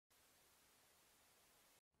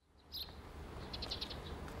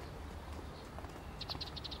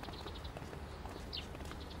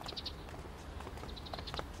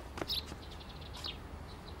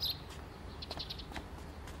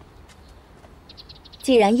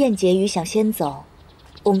既然燕结羽想先走，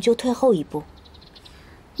我们就退后一步。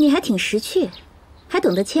你还挺识趣，还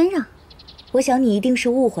懂得谦让。我想你一定是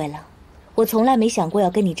误会了，我从来没想过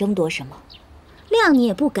要跟你争夺什么。谅你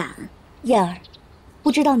也不敢。燕儿，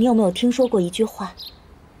不知道你有没有听说过一句话：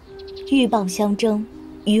鹬蚌相争，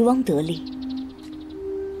渔翁得利。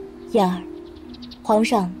燕儿，皇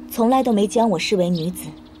上从来都没将我视为女子，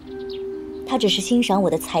他只是欣赏我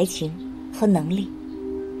的才情和能力。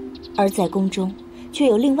而在宫中，却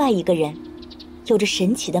有另外一个人，有着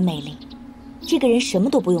神奇的魅力。这个人什么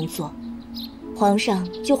都不用做，皇上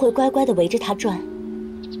就会乖乖地围着他转。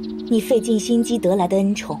你费尽心机得来的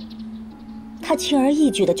恩宠，他轻而易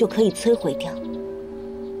举的就可以摧毁掉。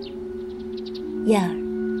燕儿，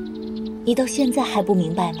你到现在还不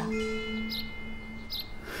明白吗？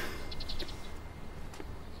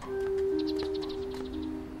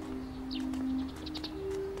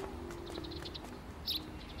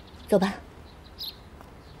走吧。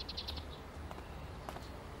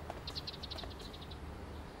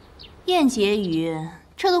燕结羽，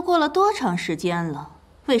这都过了多长时间了，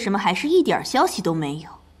为什么还是一点消息都没有？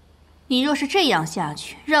你若是这样下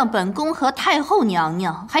去，让本宫和太后娘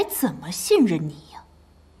娘还怎么信任你呀？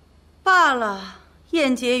罢了，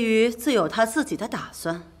燕结羽自有他自己的打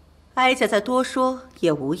算，哀家再多说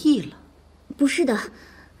也无益了。不是的，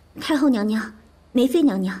太后娘娘，梅妃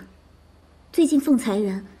娘娘，最近凤才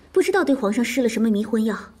人不知道对皇上施了什么迷魂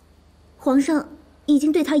药，皇上已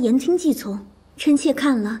经对他言听计从，臣妾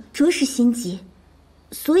看了着实心急，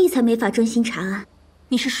所以才没法专心查案。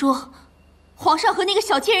你是说，皇上和那个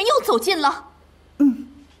小贱人又走近了？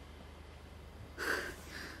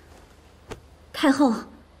太后，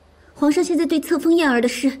皇上现在对册封燕儿的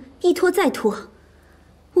事一拖再拖，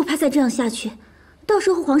我怕再这样下去，到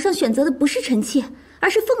时候皇上选择的不是臣妾，而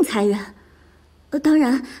是凤才人。当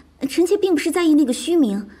然，臣妾并不是在意那个虚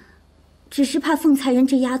名，只是怕凤才人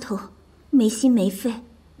这丫头没心没肺，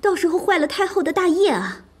到时候坏了太后的大业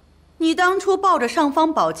啊。你当初抱着尚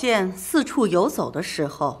方宝剑四处游走的时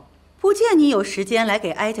候，不见你有时间来给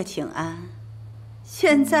哀家请安。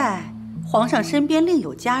现在皇上身边另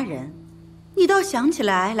有佳人，你倒想起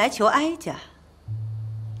来求哀家，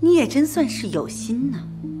你也真算是有心呢。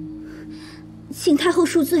请太后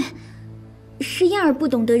恕罪，是燕儿不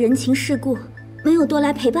懂得人情世故，没有多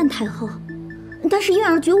来陪伴太后。但是燕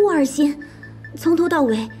儿绝无二心，从头到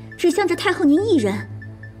尾只向着太后您一人。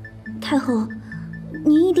太后，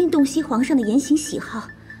您一定洞悉皇上的言行喜好，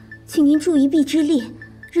请您助一臂之力，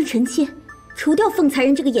让臣妾除掉凤才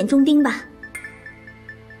人这个眼中钉吧。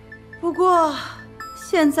不过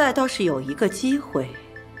现在倒是有一个机会，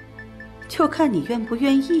就看你愿不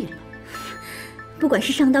愿意了。不管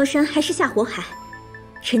是上刀山还是下火海，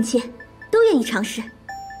臣妾都愿意尝试。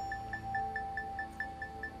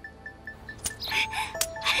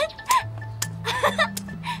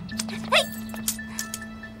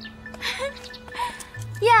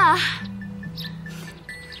呀，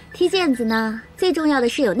踢毽子呢，最重要的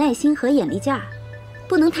是有耐心和眼力劲儿，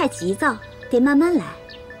不能太急躁，得慢慢来。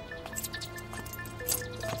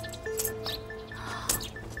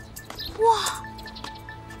哇，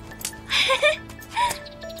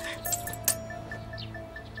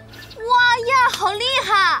哇呀，好厉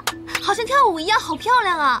害，好像跳舞一样，好漂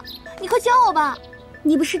亮啊！你快教我吧。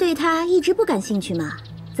你不是对他一直不感兴趣吗？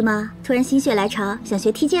怎么突然心血来潮想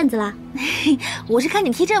学踢毽子啦？我是看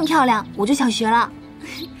你踢这么漂亮，我就想学了。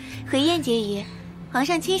回燕结羽，皇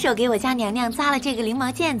上亲手给我家娘娘扎了这个翎毛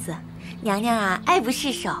毽子，娘娘啊爱不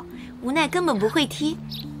释手，无奈根本不会踢，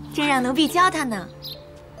正让奴婢教她呢。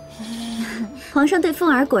皇上对凤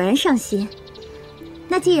儿果然上心。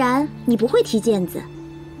那既然你不会踢毽子，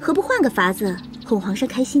何不换个法子哄皇上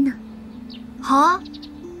开心呢？好啊。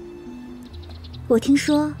我听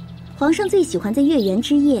说皇上最喜欢在月圆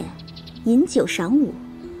之夜饮酒赏舞，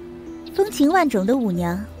风情万种的舞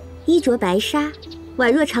娘衣着白纱，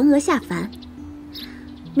宛若嫦娥下凡。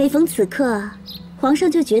每逢此刻，皇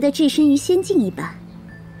上就觉得置身于仙境一般，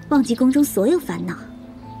忘记宫中所有烦恼。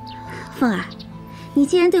凤儿，你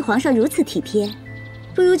既然对皇上如此体贴，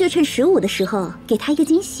不如就趁15的时候给他一个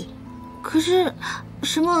惊喜。可是，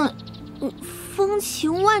什么风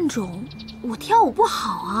情万种，我跳舞不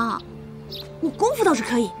好啊，我功夫倒是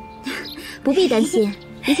可以。不必担心，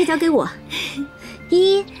一切交给我。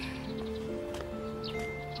一，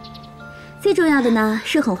最重要的呢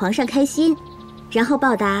是哄皇上开心，然后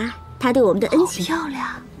报答他对我们的恩情。好漂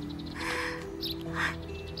亮。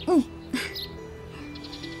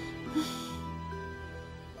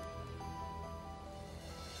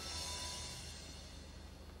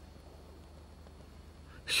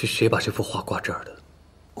是谁把这幅画挂这儿的？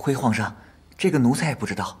回皇上，这个奴才也不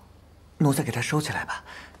知道，奴才给他收起来吧。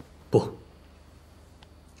不，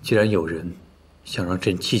既然有人想让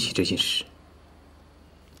朕记起这件事，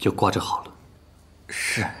就挂着好了。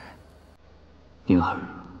是。宁儿，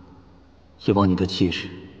以往你的戒日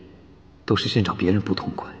都是朕找别人不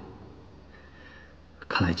痛快，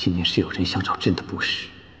看来今年是有人想找朕的不是。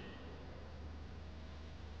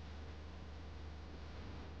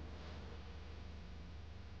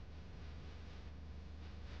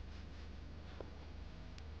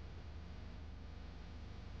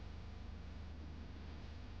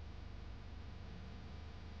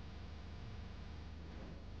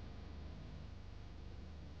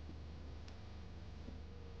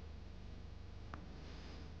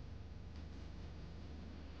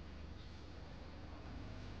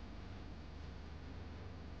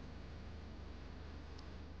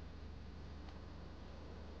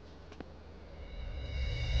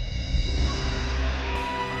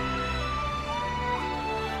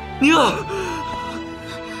宁儿，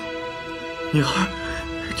宁儿，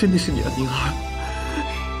真的是你啊，宁儿，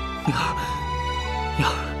宁儿，宁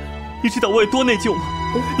儿，你知道我有多内疚吗？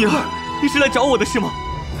宁儿，你是来找我的是吗？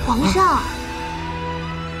皇上，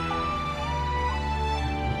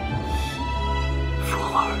凤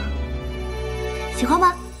儿，喜欢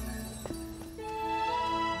吗？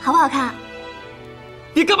好不好看？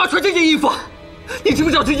你干嘛穿这件衣服？你知不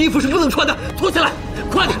知道这衣服是不能穿的？脱下来，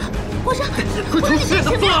快点！皇上，快出事了，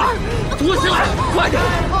凤儿，脱下来，快点！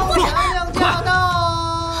快！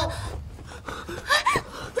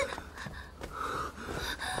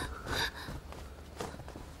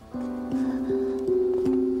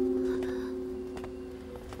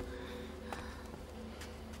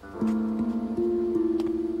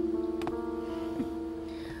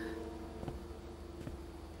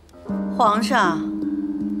皇上，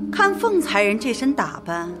看凤才人这身打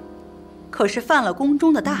扮，可是犯了宫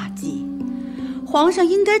中的大忌，皇上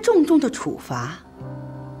应该重重的处罚，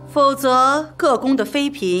否则各宫的妃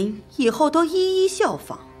嫔以后都一一效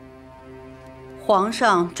仿。皇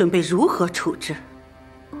上准备如何处置？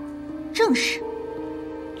正是，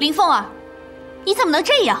林凤儿，你怎么能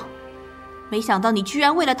这样？没想到你居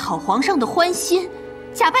然为了讨皇上的欢心，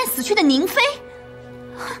假扮死去的宁妃。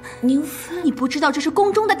宁妃，你不知道这是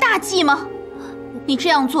宫中的大忌吗？你这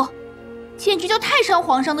样做，简直就太伤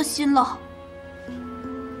皇上的心了。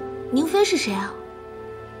宁妃是谁啊？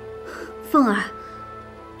凤儿，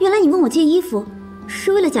原来你问我借衣服，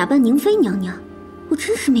是为了假扮宁妃娘娘，我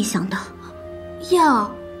真是没想到。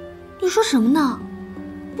呀，你说什么呢？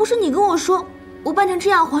不是你跟我说我扮成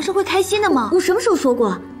这样，皇上会开心的吗？我什么时候说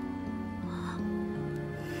过？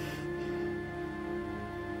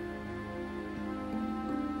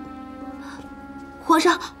皇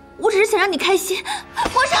上，我只是想让你开心。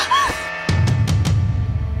皇上，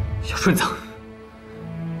小顺子，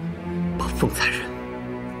把凤才人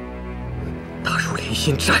打入连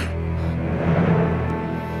心斋。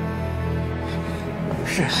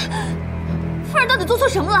是。凤儿到底做错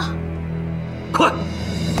什么了？快！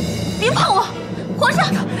别碰我！皇上，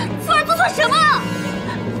凤儿做错什么了？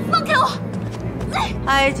放开我！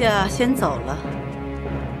哀家先走了。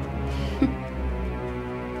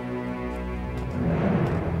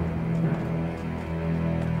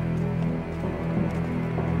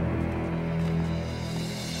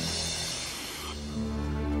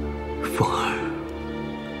凤儿，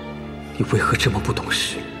你为何这么不懂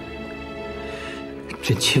事？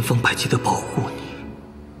朕千方百计的保护你，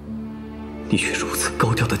你却如此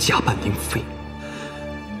高调的假扮宁妃。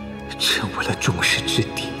朕为了众矢之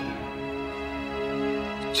的，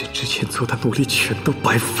朕之前做的努力全都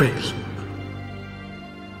白费了。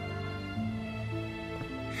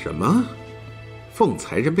什么？凤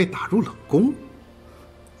才人被打入冷宫？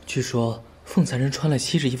据说凤才人穿了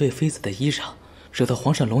昔日一位妃子的衣裳，惹得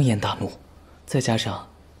皇上龙颜大怒，再加上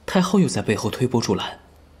太后又在背后推波助澜，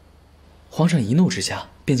皇上一怒之下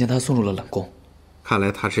便将他送入了冷宫。看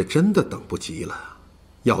来他是真的等不及了，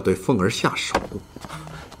要对凤儿下手。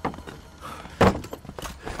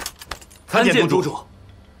参见督主。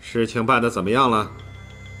事情办得怎么样了？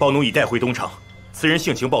暴奴已带回东城，此人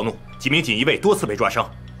性情暴怒，几名锦衣卫多次被抓伤，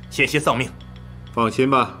险些丧命。放心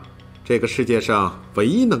吧，这个世界上唯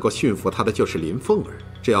一能够驯服他的就是林凤儿，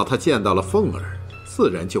只要他见到了凤儿，自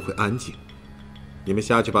然就会安静。你们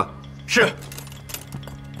下去吧。是。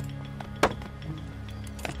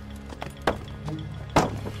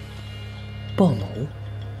暴奴？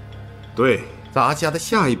对，咱家的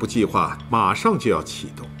下一步计划马上就要启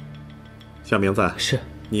动。小明子，是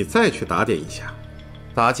你再去打点一下，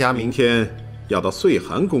咱家明天要到岁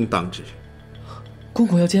寒宫当值。公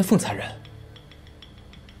公要见凤才人，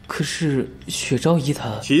可是雪昭仪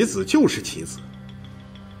她棋子就是棋子，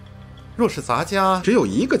若是咱家只有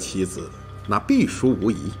一个棋子，那必输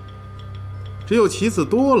无疑。只有棋子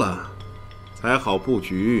多了，才好布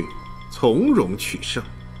局，从容取胜。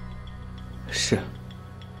是。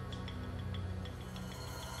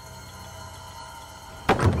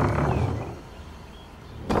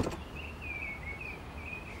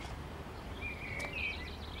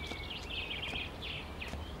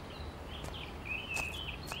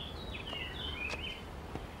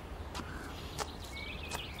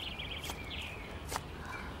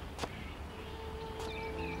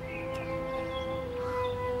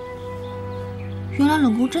原来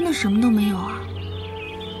冷宫真的什么都没有啊！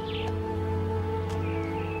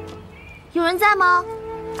有人在吗？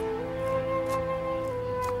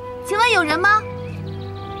请问有人吗？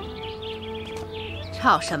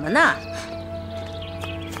吵什么呢？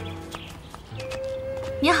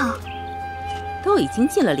你好。都已经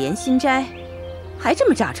进了莲心斋，还这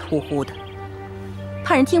么咋咋呼呼的，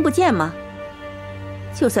怕人听不见吗？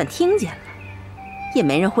就算听见了，也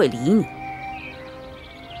没人会理你。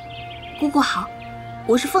姑姑好，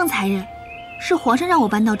我是凤才人，是皇上让我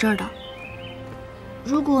搬到这儿的。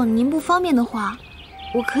如果您不方便的话，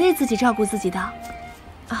我可以自己照顾自己的。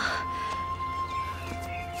啊，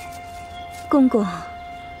公公，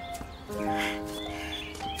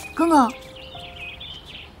公公，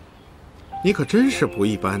你可真是不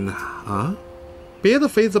一般呐！啊，别的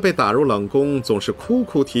妃子被打入冷宫，总是哭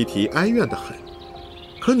哭啼啼、哀怨得很，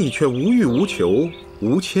可你却无欲无求、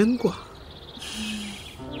无牵挂。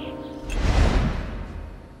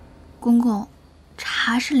公公，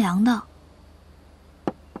茶是凉的。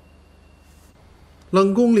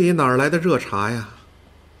冷宫里哪来的热茶呀？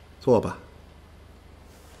坐吧。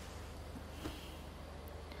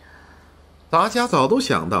咱家早都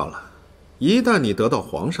想到了，一旦你得到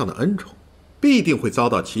皇上的恩宠，必定会遭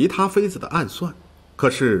到其他妃子的暗算。可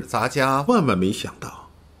是咱家万万没想到，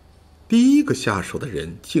第一个下手的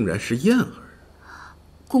人竟然是燕儿。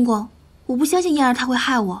公公，我不相信燕儿她会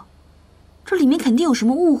害我，这里面肯定有什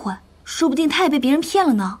么误会，说不定她也被别人骗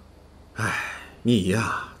了呢。哎，你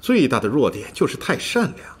呀，最大的弱点就是太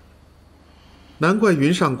善良，难怪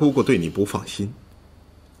云上姑姑对你不放心。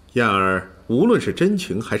燕儿无论是真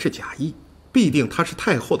情还是假意，必定她是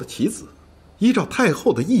太后的棋子，依照太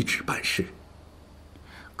后的懿旨办事。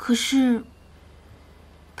可是，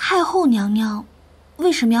太后娘娘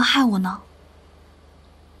为什么要害我呢？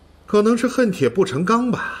可能是恨铁不成钢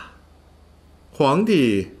吧。皇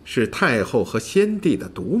帝是太后和先帝的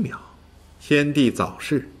独苗，先帝早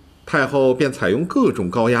逝，太后便采用各种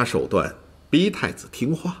高压手段逼太子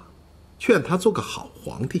听话，劝他做个好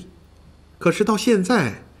皇帝。可是到现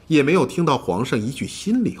在也没有听到皇上一句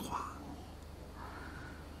心里话。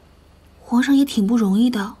皇上也挺不容易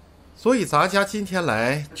的，所以咱家今天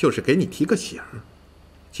来就是给你提个醒。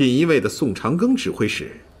锦衣卫的宋长庚指挥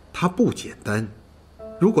使，他不简单。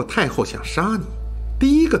如果太后想杀你，第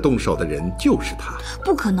一个动手的人就是他。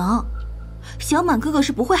不可能，小满哥哥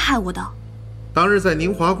是不会害我的。当日在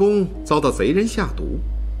宁华宫遭到贼人下毒，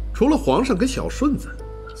除了皇上跟小顺子，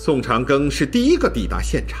宋长庚是第一个抵达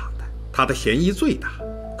现场的，他的嫌疑最大，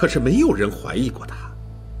可是没有人怀疑过他。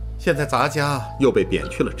现在咱家又被贬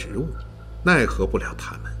去了职务，奈何不了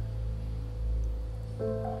他们。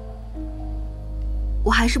我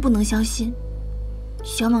还是不能相信，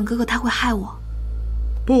小满哥哥他会害我。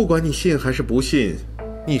不管你信还是不信，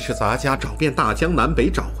你是咱家找遍大江南北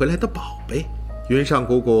找回来的宝贝。云上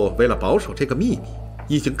姑姑为了保守这个秘密，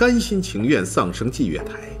已经甘心情愿丧生祭月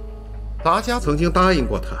台。咱家曾经答应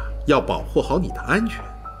过她，要保护好你的安全，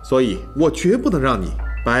所以我绝不能让你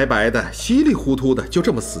白白的、稀里糊涂的就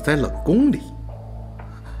这么死在冷宫里。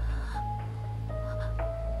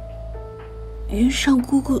云上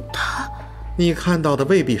姑姑她……你看到的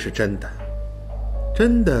未必是真的，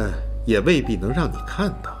真的也未必能让你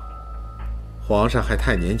看到。皇上还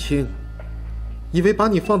太年轻，以为把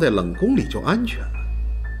你放在冷宫里就安全了。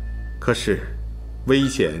可是，危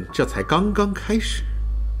险这才刚刚开始。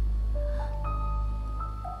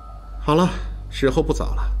好了，时候不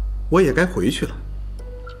早了，我也该回去了。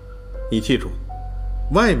你记住，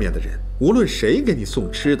外面的人无论谁给你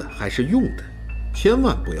送吃的还是用的，千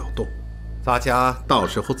万不要动。咱家到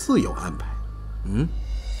时候自有安排。嗯。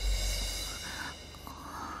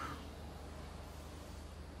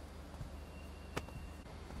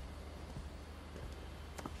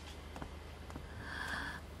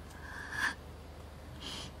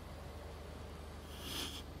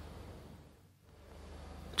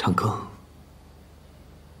长庚，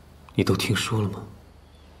你都听说了吗？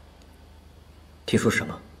听说什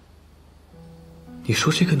么？你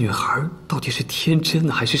说这个女孩到底是天真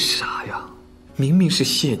呢还是傻呀？明明是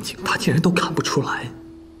陷阱，她竟然都看不出来。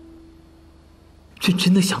朕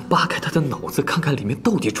真的想扒开她的脑子，看看里面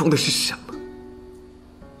到底装的是什么。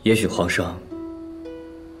也许皇上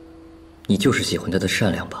你就是喜欢他的善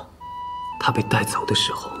良吧？他被带走的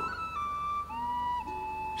时候，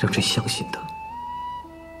让朕相信他。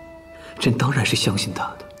朕当然是相信他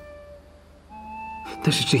的，但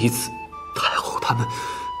是这一次，太后他们……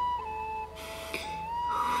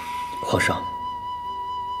皇上，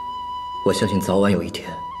我相信早晚有一天，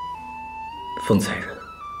风采人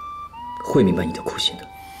会明白你的苦心的。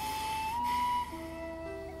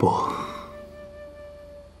不，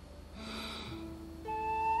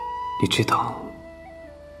你知道，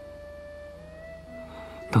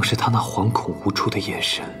当时他那惶恐无助的眼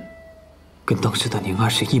神，跟当时的宁儿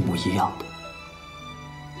是一模一样的。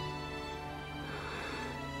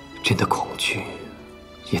朕的恐惧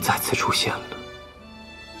也再次出现了。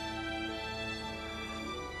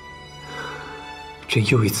朕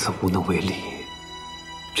又一次无能为力，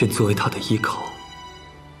朕作为他的依靠，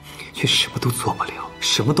却什么都做不了，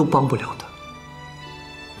什么都帮不了他。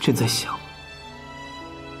朕在想，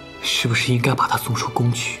是不是应该把他送出宫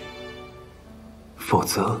去？否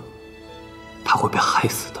则，他会被害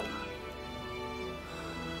死的。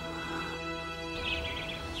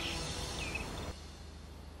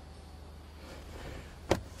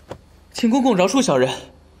请公公饶恕小人。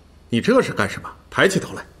你这是干什么？抬起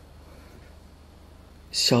头来。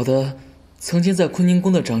小的曾经在坤宁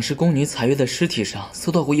宫的长侍宫女彩月的尸体上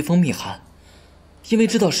搜到过一封密函，因为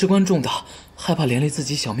知道事关重大，害怕连累自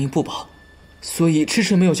己小命不保，所以迟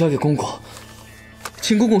迟没有交给公公，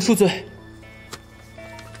请公公恕罪。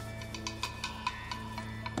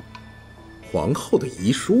皇后的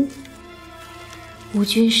遗书。吾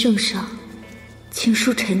君圣上，请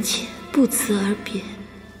恕臣妾不辞而别。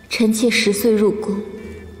臣妾10岁入宫，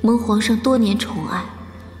蒙皇上多年宠爱，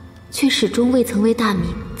却始终未曾为大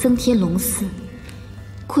明增添龙嗣，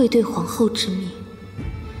愧对皇后之命。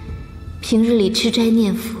平日里吃斋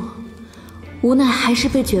念佛，无奈还是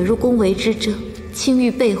被卷入宫闱之争，清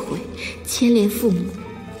誉被毁，牵连父母。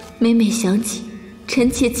每每想起，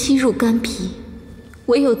臣妾欺入肝脾，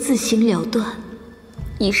唯有自行了断，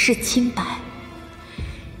以示清白。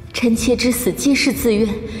臣妾之死皆是自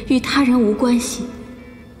愿，与他人无关系，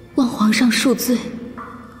望皇上恕罪。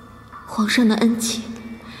皇上的恩情，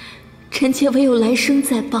臣妾唯有来生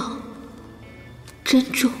再报。珍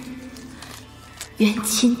重，远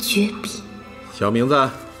亲绝笔。小名字，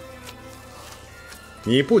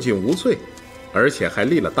你不仅无罪，而且还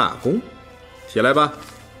立了大功。起来吧。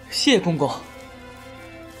谢公公。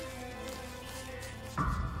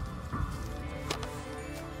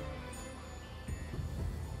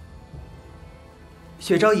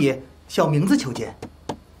雪昭仪，小名字求见。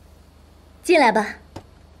进来吧。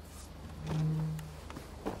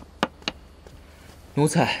奴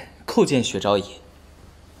才叩见雪昭仪。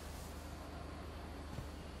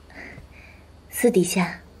私底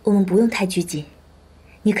下我们不用太拘谨，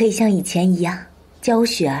你可以像以前一样叫我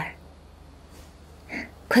雪儿。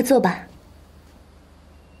快坐吧。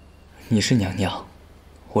你是娘娘，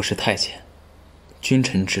我是太监，君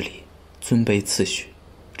臣之礼，尊卑次序，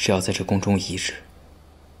只要在这宫中一日，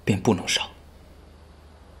便不能少。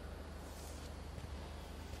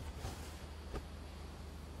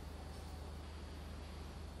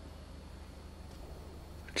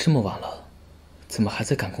这么晚了，怎么还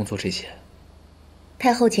在赶工作这些？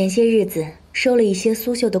太后前些日子收了一些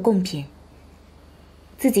苏绣的贡品，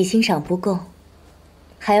自己欣赏不够，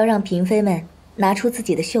还要让嫔妃们拿出自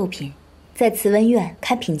己的绣品，在慈文院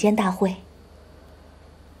开品鉴大会。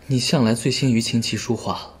你向来醉心于琴棋书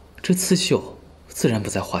画，这刺绣自然不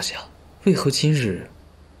在话下，为何今日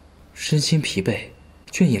身心疲惫，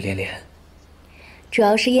倦意连连？主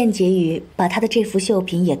要是燕结羽把他的这幅绣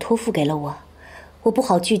品也托付给了我，我不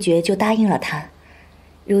好拒绝，就答应了他。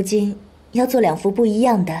如今要做2幅不一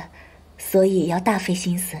样的，所以要大费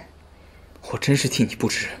心思。我真是替你不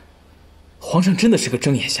值，皇上真的是个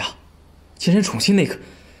睁眼瞎，竟然宠幸那个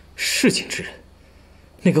市井之人。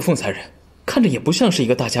那个凤才人看着也不像是一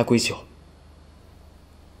个大家闺秀，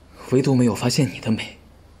唯独没有发现你的美。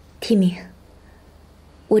听明，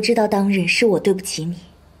我知道当日是我对不起你。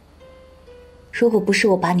如果不是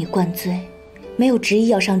我把你灌醉，没有执意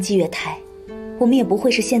要上祭月台，我们也不会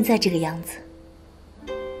是现在这个样子。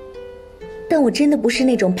但我真的不是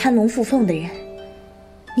那种攀龙附凤的人，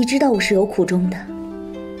你知道我是有苦衷的。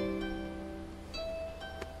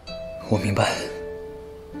我明白，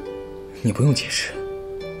你不用解释，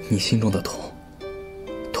你心中的痛，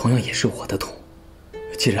同样也是我的痛。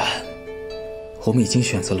既然我们已经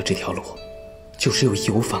选择了这条路，就只有义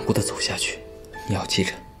无反顾地走下去。你要记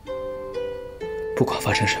着，不管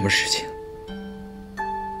发生什么事情，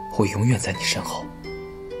我永远在你身后。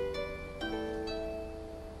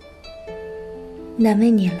难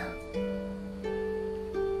为你了。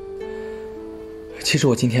其实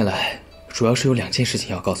我今天来主要是有2件事情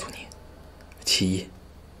要告诉你。其一，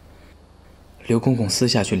刘公公私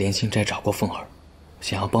下去莲心斋找过凤儿，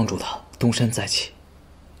想要帮助他东山再起，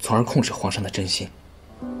从而控制皇上的真心。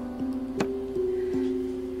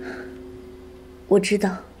我知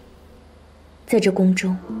道，在这宫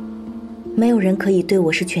中，没有人可以对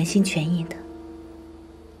我是全心全意的。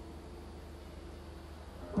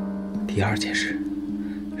第2件事，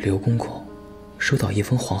刘公公收到一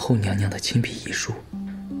封皇后娘娘的亲笔遗书，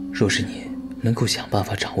若是你能够想办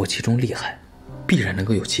法掌握其中厉害，必然能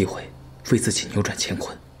够有机会为自己扭转乾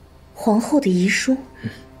坤。皇后的遗书？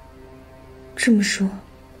这么说，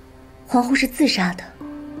皇后是自杀的？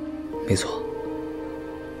没错。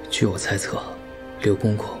据我猜测，刘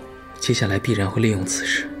公公接下来必然会利用此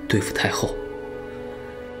事对付太后。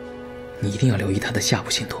你一定要留意他的下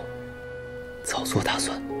步行动，早做打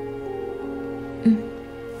算。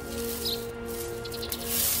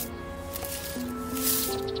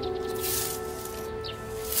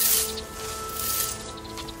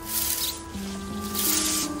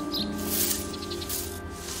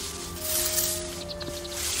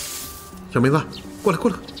小梅子，过来过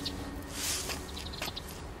来！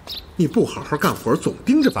你不好好干活，总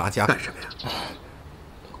盯着咱家干什么呀？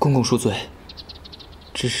公公恕罪，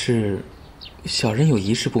只是小人有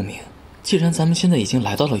一事不明。既然咱们现在已经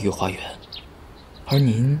来到了御花园，而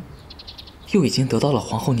您又已经得到了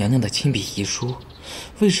皇后娘娘的亲笔遗书，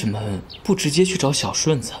为什么不直接去找小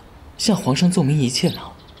顺子，向皇上奏明一切呢？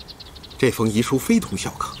这封遗书非同小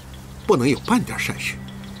可，不能有半点善事，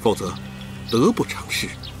否则得不偿失。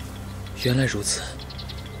原来如此，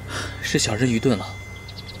是小人愚钝了。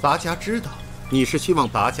咱家知道你是希望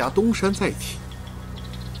咱家东山再起，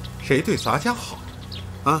谁对咱家好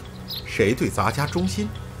啊？谁对咱家忠心，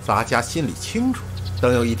咱家心里清楚。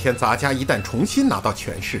等有一天咱家一旦重新拿到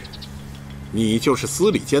权势，你就是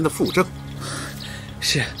司礼监的副正。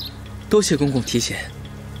是，多谢公公提醒。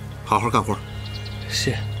好好干活。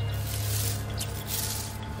是。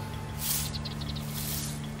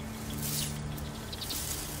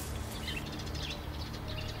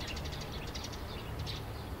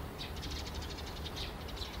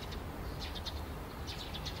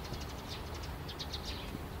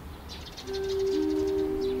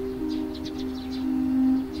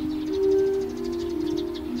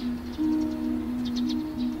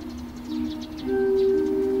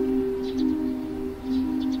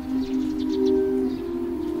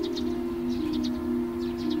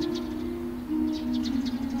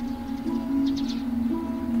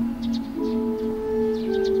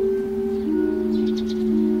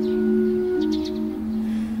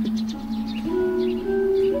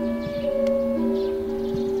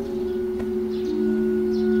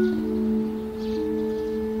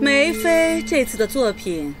梅妃这次的作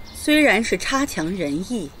品虽然是差强人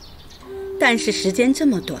意，但是时间这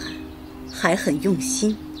么短，还很用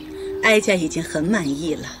心，哀家已经很满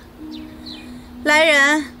意了。来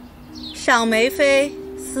人，赏梅妃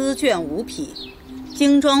丝绢5匹，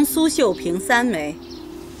精装苏绣瓶3枚。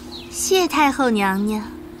谢太后娘娘。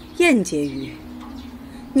燕婕妤，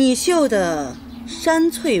你绣的山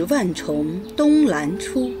翠万重东兰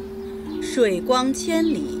出，水光千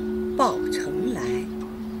里报城来。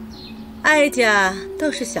哀家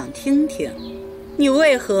倒是想听听，你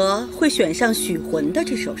为何会选上许浑的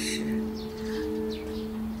这首诗？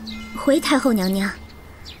回太后娘娘，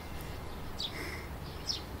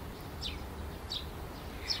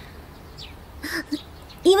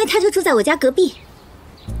因为他就住在我家隔壁。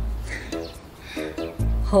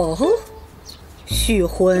哦，许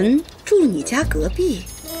浑住你家隔壁？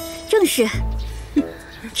正是。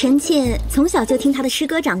臣妾从小就听他的诗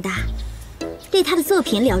歌长大，对他的作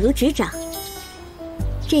品了如指掌。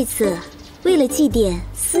这次为了祭奠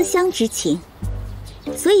思乡之情，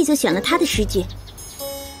所以就选了他的诗句。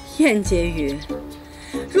燕婕妤，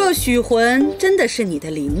若许浑真的是你的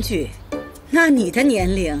邻居，那你的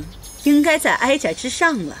年龄应该在哀家之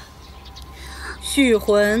上了。许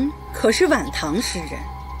浑可是晚唐诗人，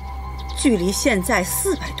距离现在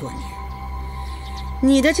400多年。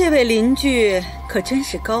你的这位邻居可真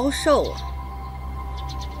是高寿啊！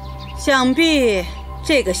想必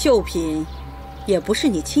这个绣品也不是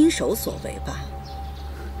你亲手所为吧？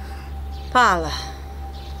罢了，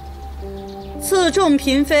赐众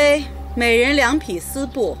嫔妃每人2匹丝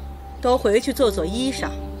布，都回去做做衣裳，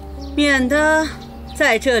免得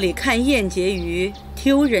在这里看燕婕妤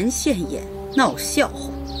丢人现眼，闹笑话。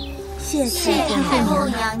谢太后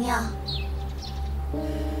娘娘。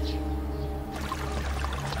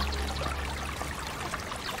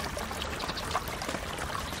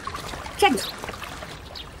站住！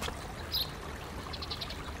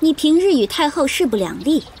你平日与太后势不两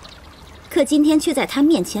立，可今天却在他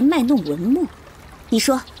面前卖弄文墨。你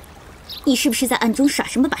说，你是不是在暗中耍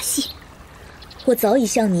什么把戏？我早已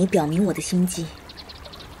向你表明我的心迹。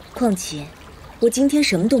况且，我今天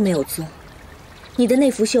什么都没有做。你的那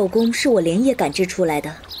幅绣弓是我连夜赶制出来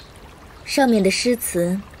的，上面的诗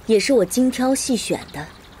词也是我精挑细选的。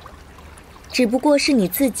只不过是你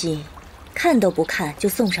自己看都不看就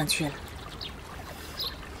送上去了。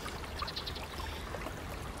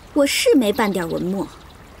我是没半点文墨，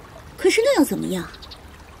可是那又怎么样？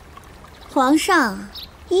皇上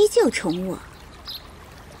依旧宠我，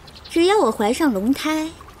只要我怀上龙胎，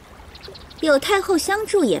有太后相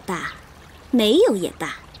助也罢，没有也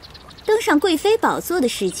罢，登上贵妃宝座的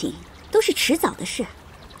事情都是迟早的事。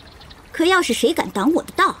可要是谁敢挡我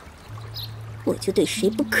的道，我就对谁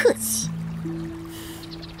不客气。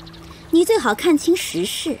你最好看清时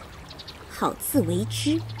势，好自为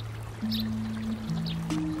之。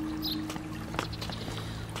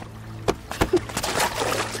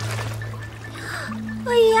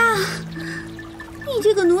哎呀，你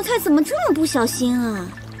这个奴才怎么这么不小心啊！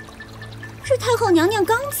这太后娘娘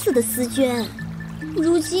刚赐的丝绢，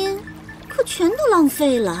如今可全都浪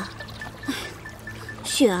费了。哎，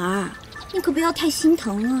雪儿，你可不要太心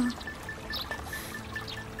疼啊。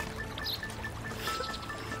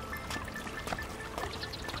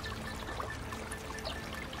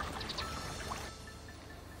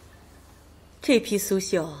这批苏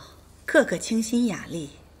绣个个清新雅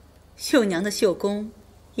丽，绣娘的绣工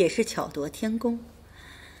也是巧夺天工，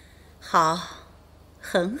好，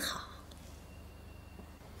很好。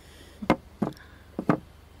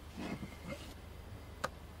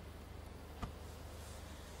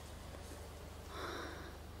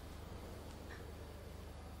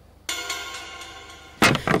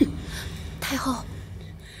太后，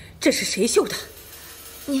这是谁绣的？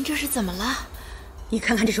您这是怎么了？你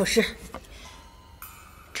看看这首诗。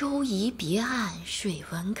舟移别岸水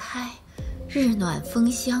闻开，日暖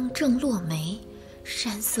风香正落梅。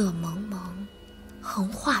山色蒙蒙横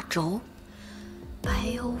画轴，白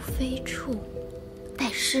鸥飞处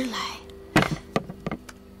带诗来。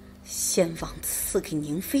先王赐给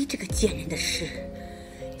宁妃这个贱人的诗，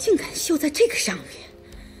竟敢绣在这个上面，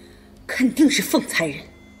肯定是凤才人，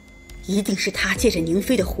一定是他借着宁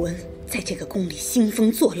妃的魂，在这个宫里兴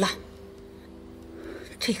风作浪。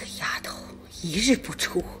这个丫头一日不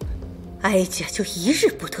出，哀家就一日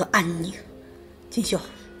不得安宁。锦绣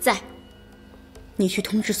在，你去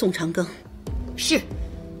通知宋长庚。是。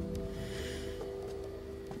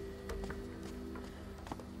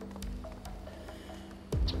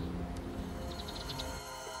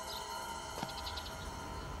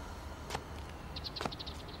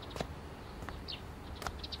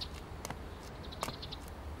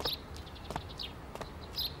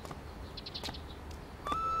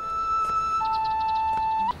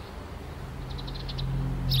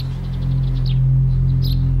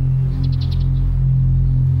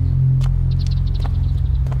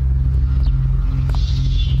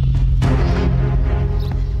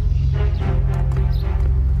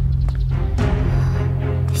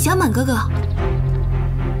小满哥哥，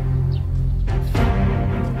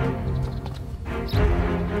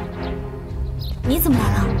你怎么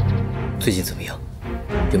来了？最近怎么样？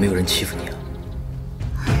有没有人欺负你啊？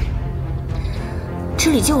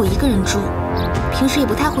这里就我一个人住，平时也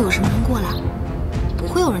不太会有什么人过来，不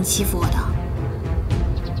会有人欺负我的。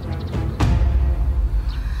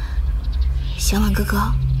小满哥哥，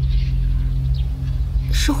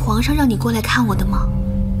是皇上让你过来看我的吗？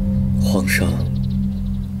皇上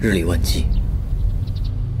日理万机，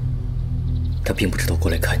他并不知道过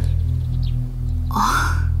来看你。哦。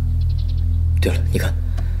对了，你看，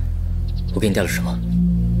我给你带了什么？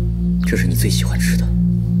这是你最喜欢吃的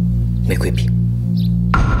玫瑰饼。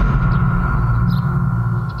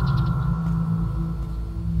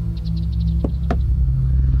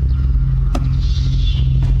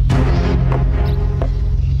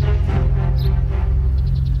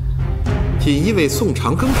锦衣卫宋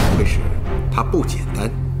长庚指挥使，他不简单。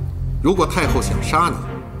如果太后想杀你，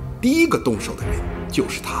第一个动手的人就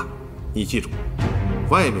是他。你记住，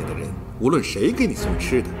外面的人无论谁给你送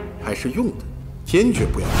吃的还是用的，坚决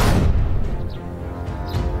不要碰。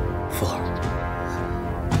福儿，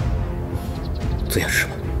坐下吃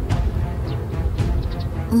吧。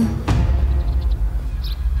嗯。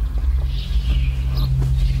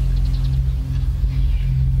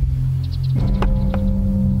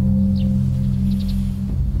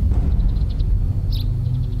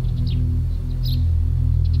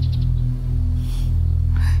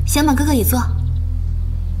小满哥哥也坐。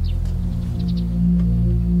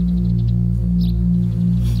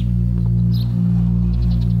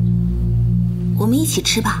我们一起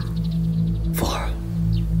吃吧。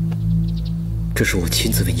这是我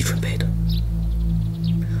亲自为你准备的。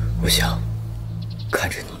我想看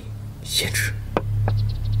着你先吃。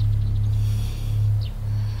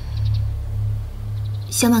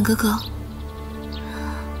小满哥哥，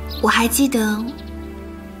我还记得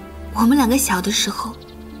我们两个小的时候，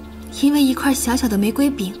因为一块小小的玫瑰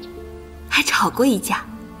饼，还吵过一架，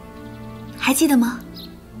还记得吗？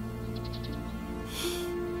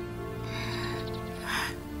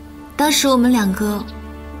当时我们两个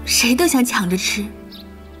谁都想抢着吃，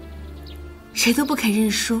谁都不肯认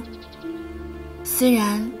输。虽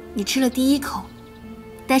然你吃了第一口，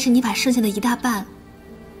但是你把剩下的一大半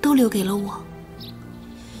都留给了我。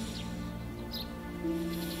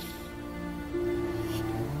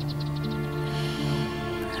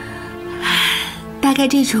大概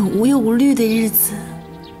这种无忧无虑的日子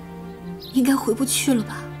应该回不去了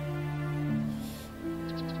吧。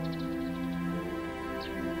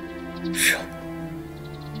是啊，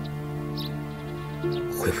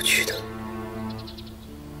回不去的。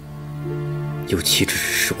有7只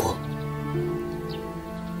时光，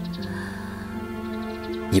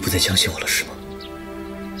你不再相信我了是吗？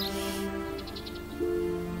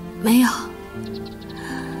没有，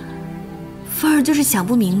凤儿就是想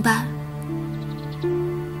不明白，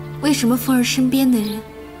为什么凤儿身边的人，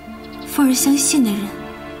凤儿相信的人，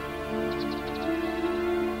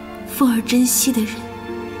凤儿珍惜的人，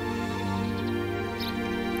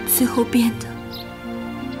最后变得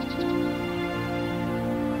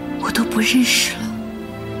我都不认识了。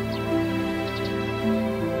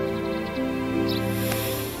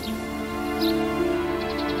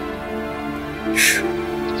是，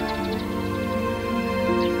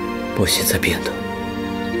我现在变得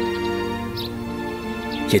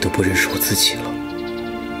也都不认识我自己了。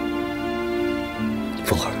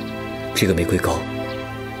凤儿，这个玫瑰糕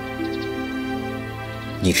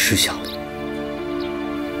你吃下了，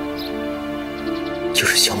就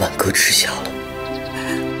是小满哥吃下了。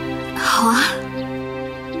好啊，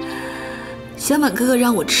小满哥哥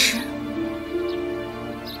让我吃，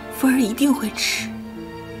凤儿一定会吃，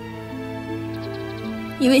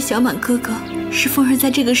因为小满哥哥是凤儿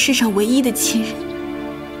在这个世上唯一的亲人，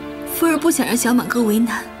凤儿不想让小满哥为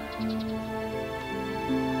难。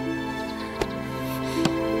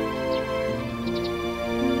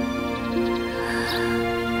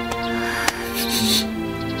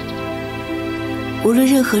无论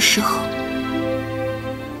任何时候，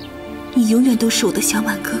你永远都是我的小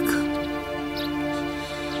满哥哥，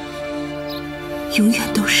永远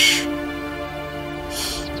都是。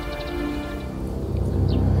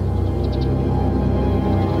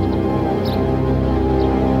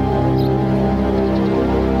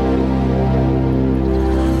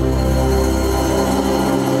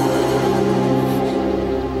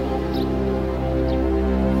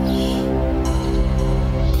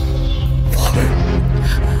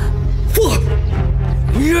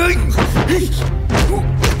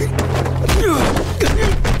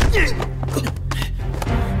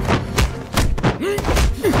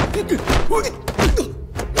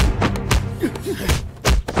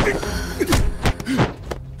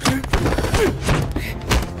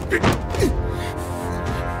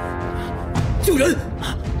救人！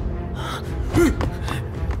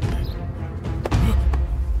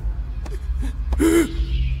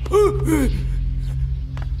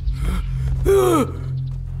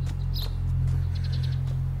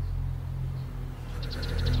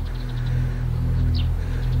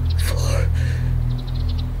凤儿，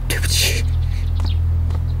对不起。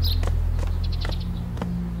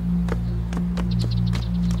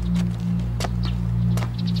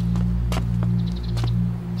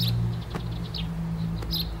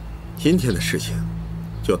今天的事情，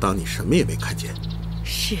就当你什么也没看见。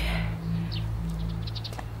是。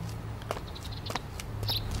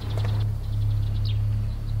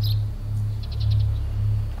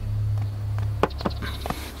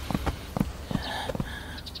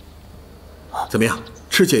怎么样，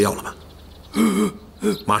吃解药了吗？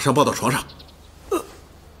马上抱到床上。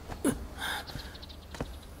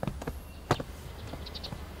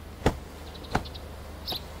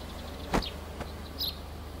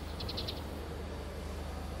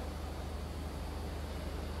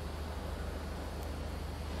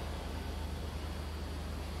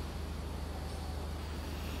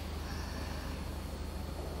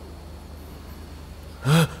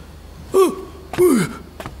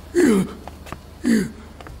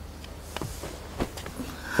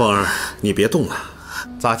凤儿，你别动了，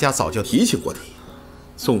咱家早就提醒过你，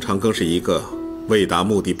宋长庚是一个为达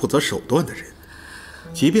目的不择手段的人，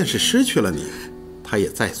即便是失去了你，他也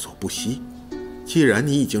在所不惜。既然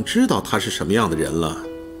你已经知道他是什么样的人了，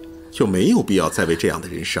就没有必要再为这样的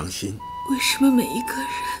人伤心。为什么每一个人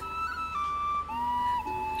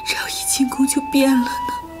只要一进宫就变了呢？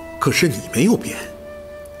可是你没有变，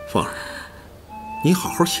凤儿，你好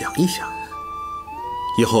好想一想，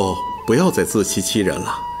以后不要再自欺欺人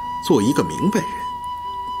了，做一个明白人。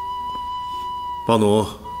包奴，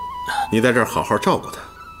你在这儿好好照顾他。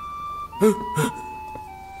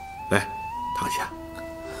来，躺下。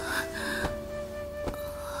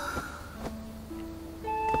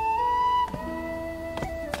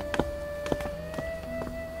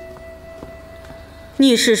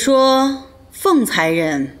你是说凤才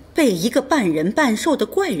人被一个半人半兽的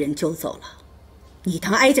怪人揪走了？你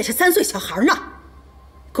当哀家是3岁小孩呢？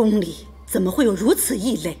宫里怎么会有如此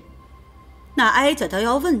异类？那哀家倒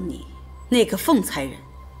要问你，那个凤才人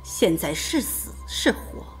现在是死是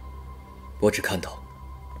活？我只看到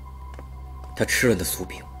他吃了那酥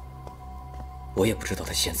饼，我也不知道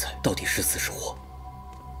他现在到底是死是活。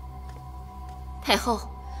太后，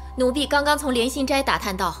奴婢刚刚从莲心斋打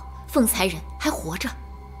探到，凤才人还活着。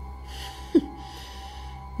哼，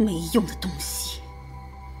没用的东西！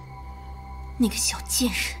那个小贱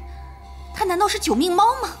人，他难道是九命猫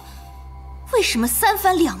吗？为什么3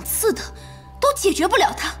番2次的都解决不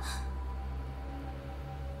了他？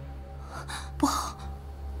不好！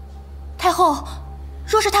太后，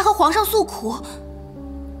若是他和皇上诉苦，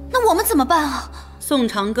那我们怎么办啊？宋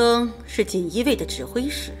长庚是锦衣卫的指挥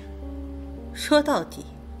使，说到底，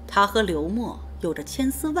他和刘默有着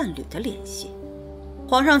千丝万缕的联系，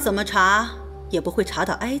皇上怎么查也不会查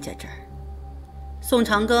到哀家这儿。宋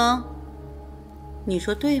长庚，你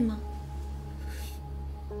说对吗？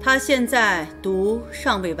他现在毒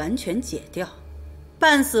尚未完全解掉，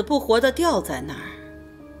半死不活的吊在那儿，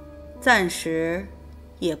暂时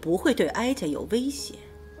也不会对哀家有威胁，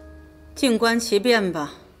静观其变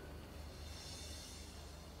吧。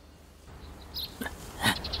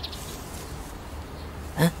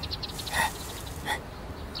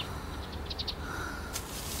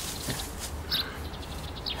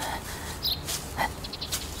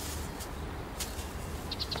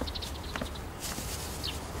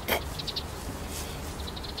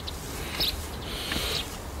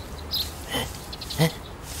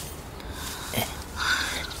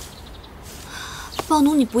暴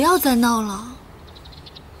奴，你不要再闹了，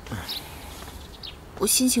我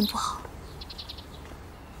心情不好。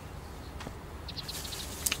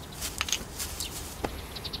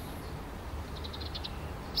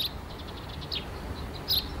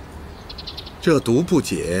这毒不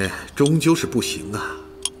解，终究是不行啊！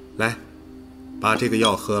来，把这个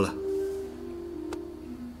药喝了。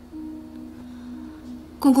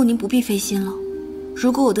公公，您不必费心了。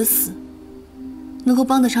如果我的死能够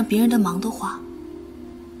帮得上别人的忙的话，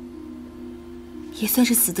也算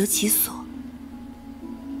是死得其所。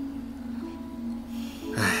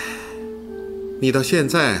唉，你到现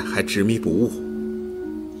在还执迷不悟。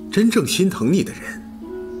真正心疼你的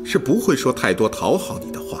人，是不会说太多讨好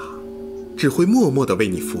你的话，只会默默地为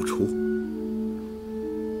你付出。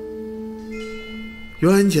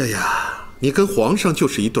冤家呀，你跟皇上就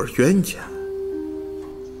是一对冤家。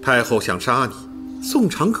太后想杀你，宋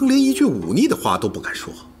长庚连一句忤逆的话都不敢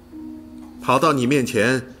说，跑到你面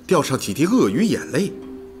前掉上几滴鳄鱼眼泪，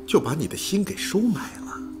就把你的心给收买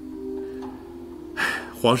了。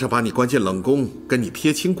皇上把你关进冷宫，跟你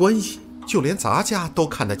撇清关系，就连咱家都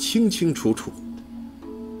看得清清楚楚。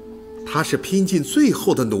他是拼尽最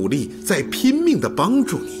后的努力，在拼命地帮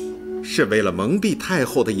助你，是为了蒙蔽太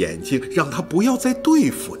后的眼睛，让她不要再对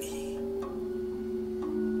付你。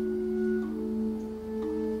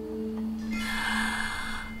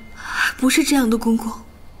不是这样的，公公。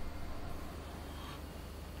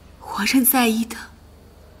皇上在意的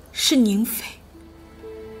是宁妃，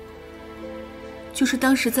就是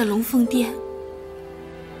当时在龙凤殿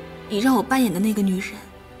你让我扮演的那个女人。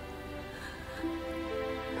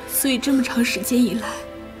所以这么长时间以来，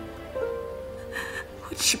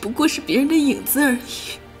我只不过是别人的影子而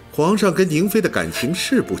已。皇上跟宁妃的感情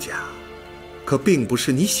是不假，可并不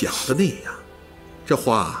是你想的那样。这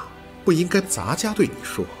话不应该咱家对你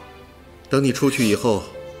说，等你出去以后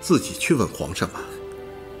自己去问皇上吧。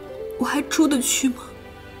我还出得去吗？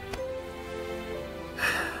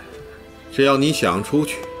只要你想出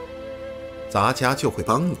去，咱家就会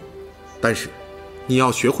帮你。但是你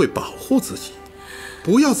要学会保护自己，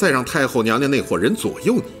不要再让太后娘娘那伙人左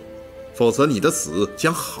右你，否则你的死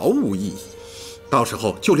将毫无意义，到时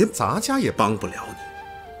候就连咱家也帮不了你。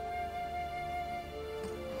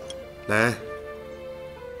来，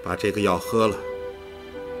把这个药喝了。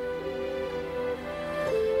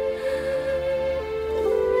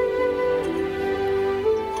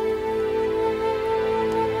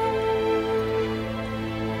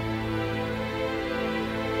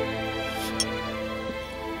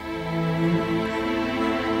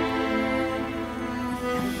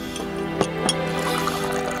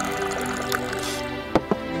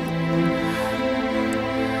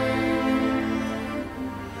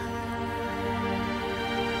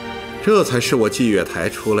这才是我祭月台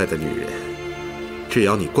出来的女人。只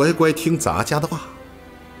要你乖乖听咱家的话，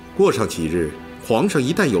过上几日，皇上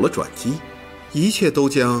一旦有了转机，一切都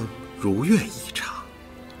将如愿以偿。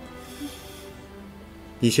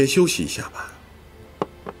你先休息一下吧。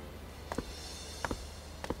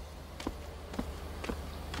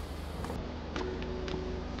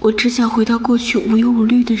我只想回到过去无忧无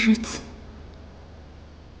虑的日子，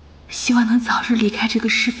希望能早日离开这个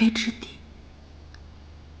是非之地。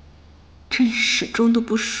这里始终都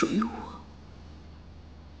不属于我。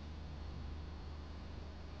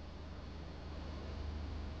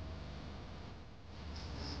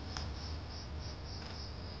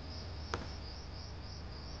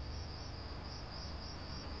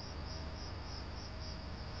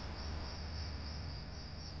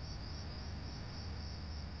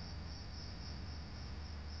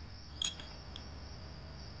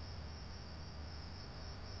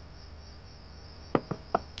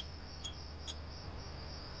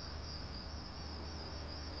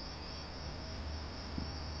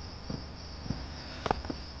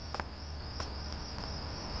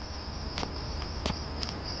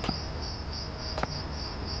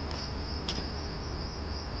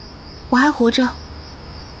我还活着，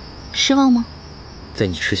失望吗？在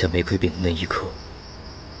你吃下玫瑰饼的那一刻，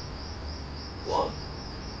我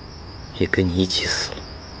也跟你一起死了。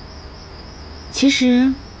其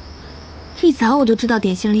实，一早我就知道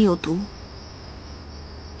点心里有毒，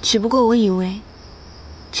只不过我以为，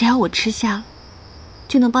只要我吃下了，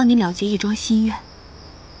就能帮你了结一桩心愿。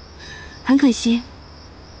很可惜，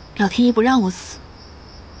老天爷不让我死。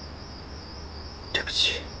对不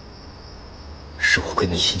起，是我鬼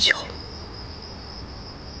迷心窍了。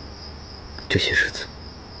这些日子，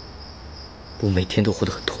我每天都活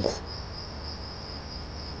得很痛苦。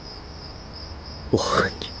我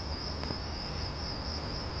恨你，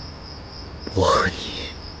我恨你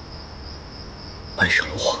爱上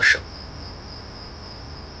了皇上。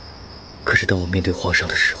可是当我面对皇上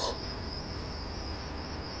的时候，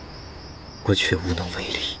我却无能为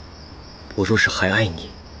力。我若是还爱你，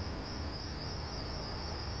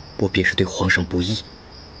我便是对皇上不义。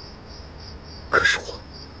可是我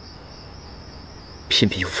偏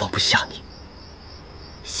偏又放不下你。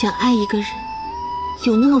想爱一个人，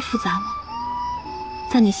有那么复杂吗？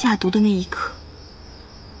在你下毒的那一刻，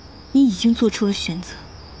你已经做出了选择，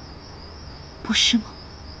不是吗？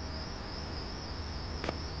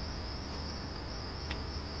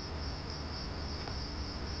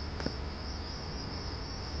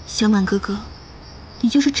小满哥哥，你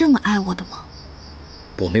就是这么爱我的吗？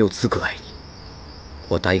我没有资格爱你。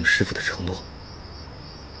我答应师父的承诺，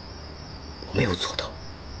我没有做到，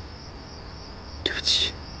对不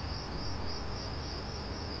起。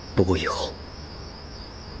不过以后，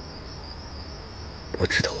我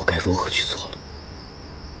知道我该如何去做了。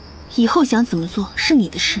以后想怎么做是你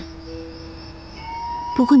的事，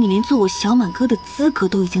不过你连做我小满哥的资格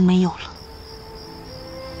都已经没有了。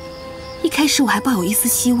一开始我还抱有一丝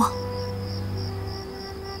希望，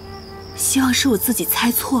希望是我自己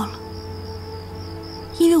猜错了。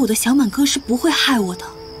因为我的小满哥是不会害我的，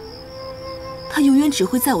他永远只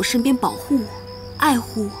会在我身边保护我、爱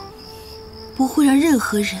护我，不会让任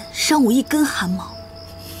何人伤我一根汗毛。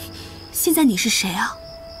现在你是谁啊？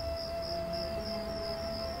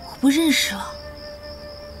我不认识了。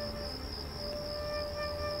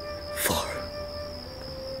凤儿，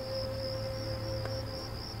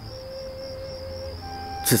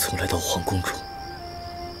自从来到皇宫中，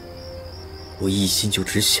我一心就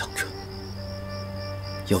只想着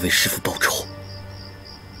要为师父报仇，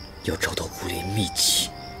要找到武林秘籍，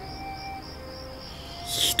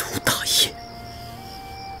一图大业。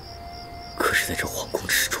可是在这皇宫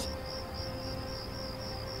之中，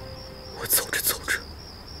我走着走着，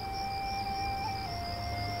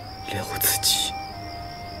连我自己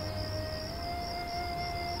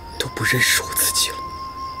都不认识我自己了。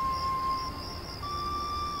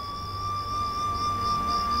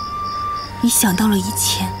你想到了以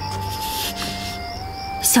前，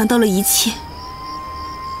想到了一切，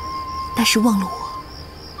但是忘了我。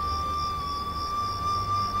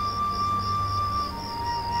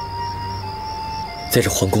在这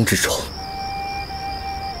皇宫之中，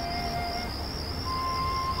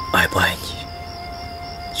爱不爱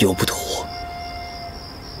你，由不得我；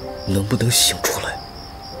能不能醒出来，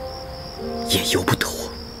也由不得我。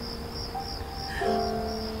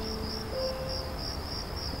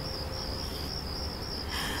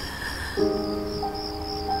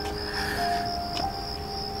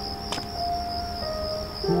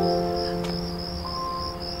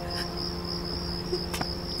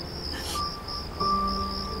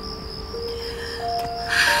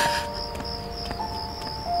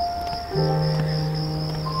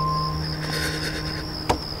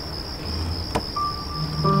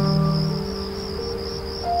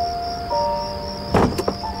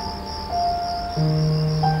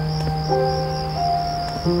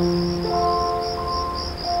臣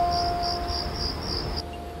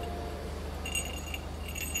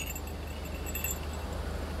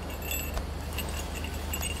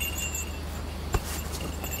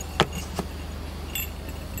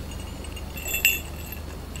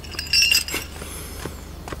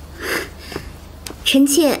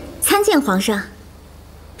妾参见皇上。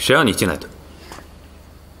谁让你进来的？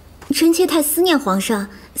臣妾太思念皇上，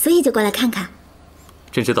所以就过来看看。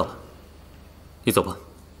朕知道了，你走吧，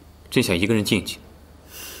朕想一个人静一静。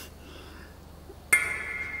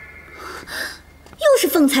又是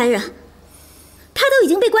凤才人，他都已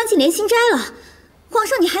经被关进莲心斋了，皇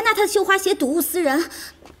上你还拿他的绣花鞋睹物思人？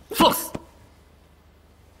放肆！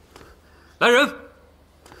来人！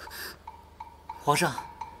皇上，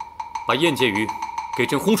把燕婕妤给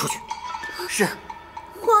朕轰出去。是。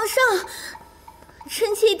皇上，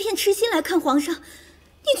臣妾一片痴心来看皇上，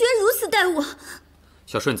你居然如此待我。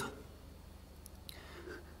小顺子，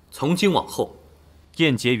从今往后，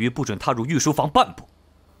燕婕妤不准踏入御书房半步。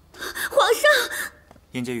皇上，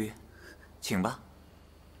燕婕妤，请吧。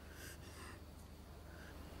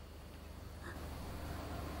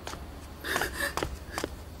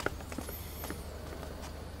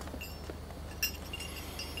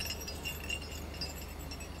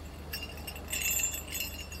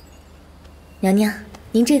娘娘，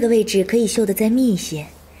您这个位置可以绣得再密一些，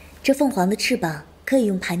这凤凰的翅膀可以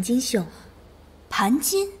用盘金绣。盘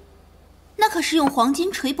金？那可是用黄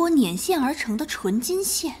金锤拨捻线而成的纯金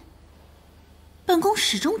线。本宫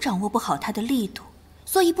始终掌握不好它的力度，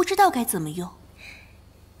所以不知道该怎么用。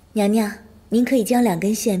娘娘，您可以将2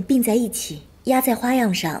根线并在一起，压在花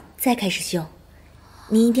样上，再开始绣。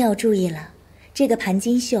您一定要注意了，这个盘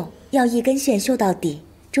金绣要1根线绣到底，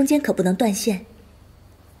中间可不能断线。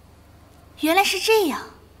原来是这样，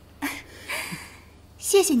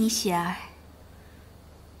谢谢你，雪儿。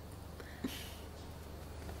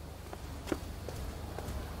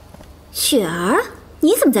雪儿，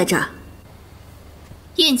你怎么在这儿？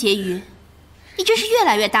燕婕妤，你真是越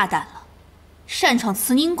来越大胆了，擅闯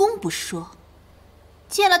慈宁宫不说，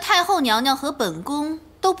见了太后娘娘和本宫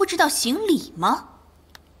都不知道行礼吗？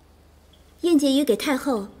燕婕妤给太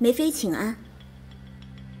后梅妃请安。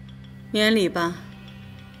免礼吧。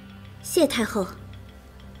谢太后。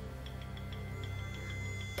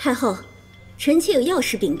太后，臣妾有要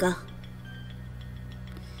事禀告。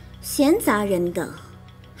闲杂人等，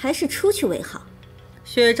还是出去为好。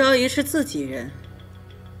雪昭仪是自己人，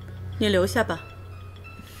你留下吧。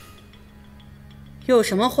有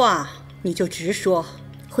什么话你就直说。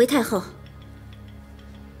回太后，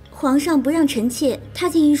皇上不让臣妾踏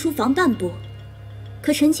进御书房半步，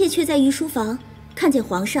可臣妾却在御书房看见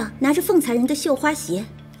皇上拿着凤才人的绣花鞋，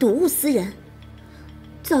睹物思人。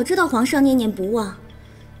早知道皇上念念不忘，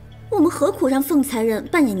我们何苦让凤才人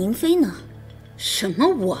扮演宁妃呢？什么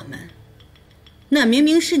我们？那明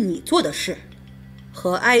明是你做的事，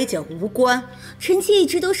和哀家无关。臣妾一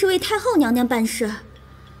直都是为太后娘娘办事，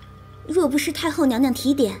若不是太后娘娘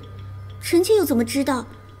提点，臣妾又怎么知道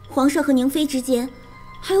皇上和宁妃之间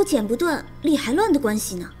还有剪不断理还乱的关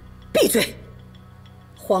系呢？闭嘴！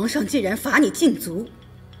皇上既然罚你禁足，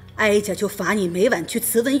哀家就罚你每晚去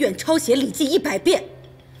慈文院抄写礼记100遍，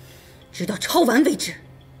直到抄完为止。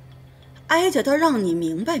哀家倒让你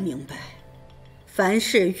明白明白，凡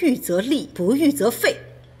事预则立，不预则废。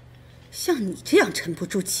像你这样沉不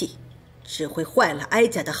住气，只会坏了哀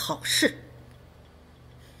家的好事。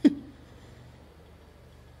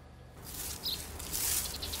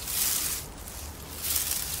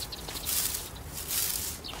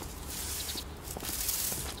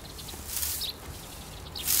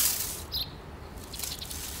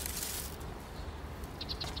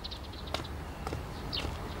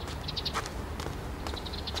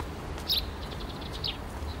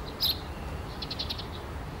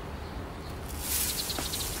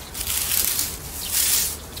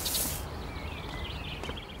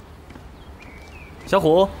小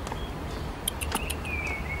虎，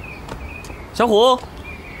小虎，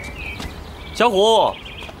小虎，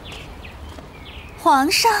皇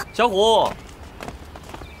上，小虎，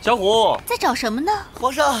小虎，在找什么呢？皇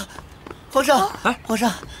上，皇上，哎，皇上，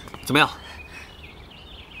怎么样？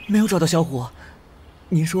没有找到小虎，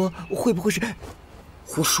您说会不会是？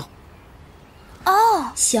胡说！哦，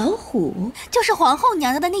小虎就是皇后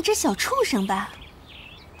娘娘的那只小畜生吧？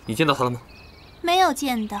你见到他了吗？没有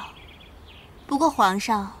见到。不过皇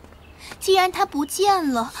上，既然他不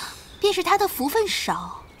见了，便是他的福分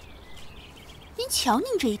少。您瞧您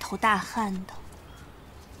这一头大汗的。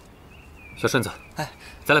小顺子，哎，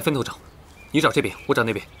咱俩分头找，你找这边，我找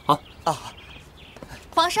那边，啊！啊！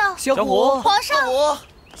皇上，小虎，皇上，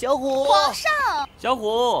小虎，皇上，小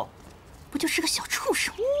虎，不就是个小畜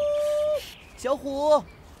生？小虎，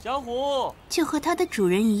小虎，就和它的主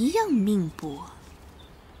人一样命薄。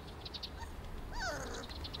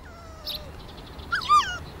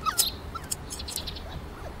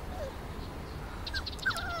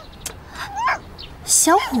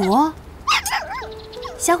小虎，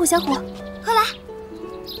小虎，小虎，快来！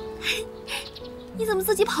你怎么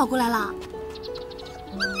自己跑过来了？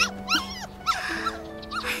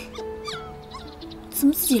怎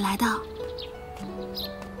么自己来的？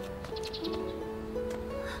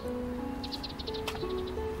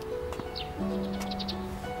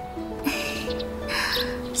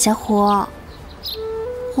小虎，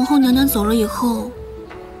皇后娘娘走了以后，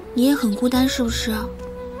你也很孤单，是不是？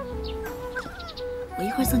我一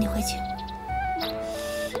会儿送你回去。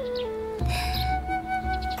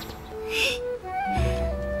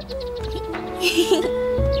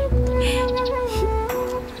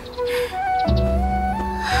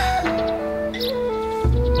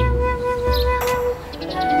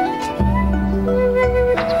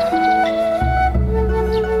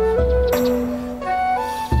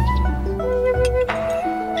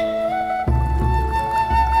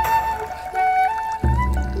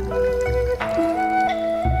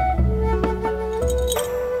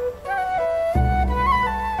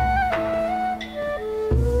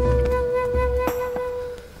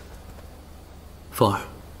凤儿，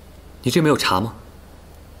你这没有茶吗？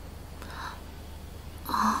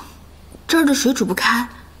啊，这儿的水煮不开，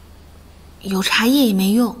有茶叶也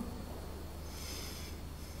没用。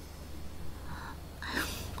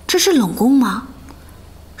这是冷宫吗？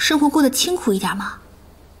生活过得清苦一点吗？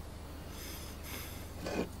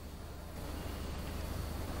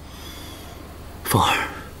凤儿，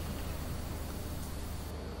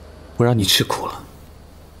我让你吃苦了，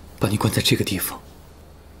把你关在这个地方，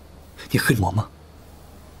你恨我吗？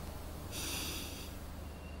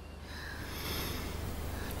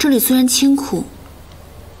这里虽然清苦，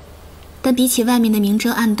但比起外面的明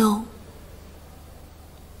争暗斗，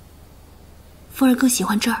凤儿更喜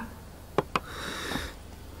欢这儿。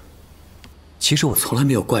其实我从来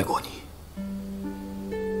没有怪过你，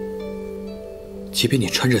即便你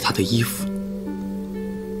穿着他的衣服，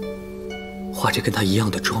化着跟他一样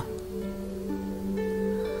的妆，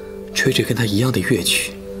吹着跟他一样的乐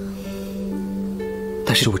曲，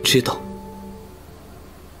但是我知道，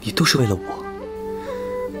你都是为了我。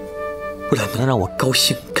为了能让我高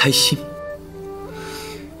兴开心，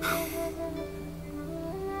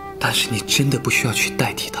但是你真的不需要去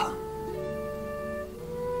代替他。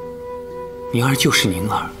宁儿就是宁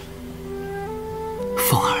儿，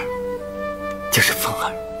凤儿就是凤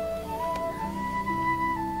儿。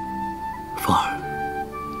凤儿，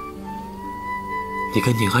你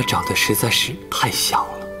跟宁儿长得实在是太像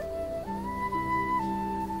了。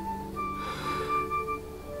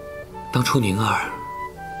当初宁儿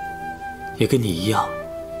也跟你一样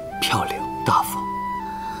漂亮大方，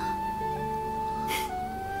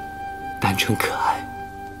单纯可爱。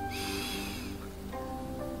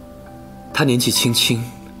她年纪轻轻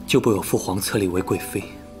就被我父皇册立为贵妃，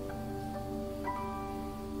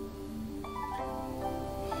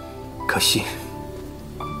可惜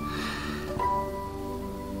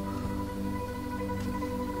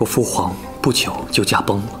我父皇不久就驾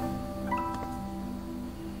崩了。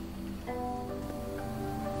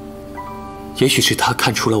也许是他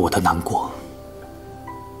看出了我的难过，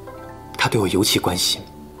他对我尤其关心。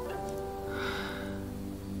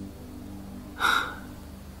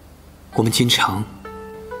我们经常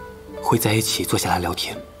会在一起坐下来聊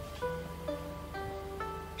天，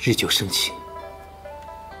日久生情。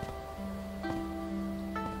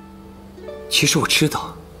其实我知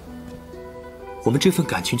道，我们这份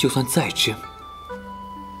感情就算再真，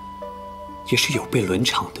也是有悖伦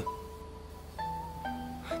常的。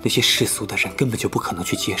那些世俗的人根本就不可能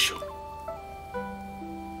去接受，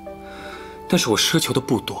但是我奢求的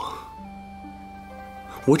不多，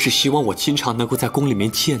我只希望我经常能够在宫里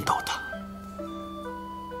面见到他。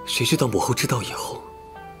谁知道母后知道以后，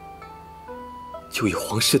就以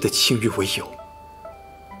皇室的清誉为由，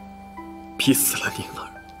逼死了宁儿。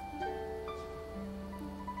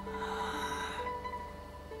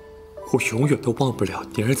我永远都忘不了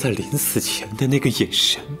宁儿在临死前的那个眼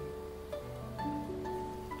神。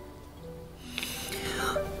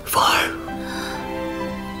凤儿，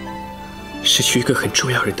失去一个很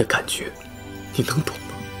重要人的感觉，你能懂吗？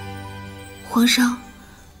皇上，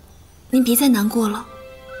您别再难过了，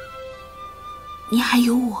您还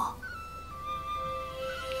有我。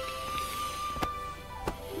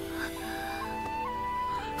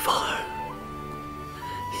凤儿，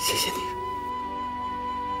谢谢你，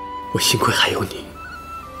我幸亏还有你。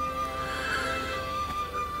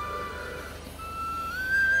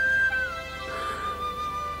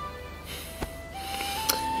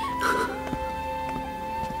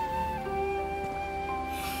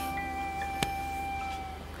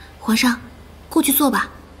皇上，过去坐吧。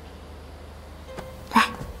来，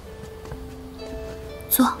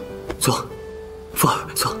坐。坐，凤儿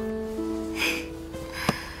坐。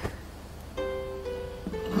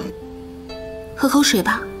喝口水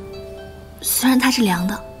吧，虽然它是凉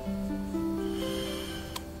的。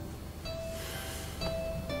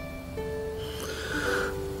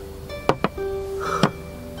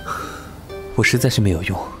我实在是没有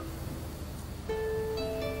用，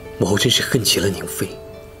母后真是恨极了宁妃，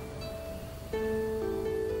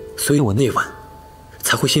所以我那晚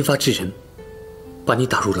才会先发制人，把你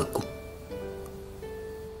打入冷宫。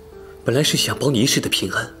本来是想保你一世的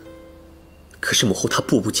平安，可是母后她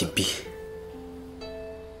步步紧逼。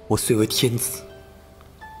我虽为天子，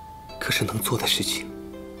可是能做的事情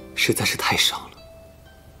实在是太少了。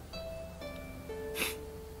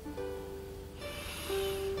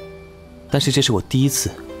但是这是我第一次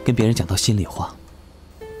跟别人讲到心里话，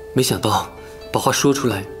没想到把话说出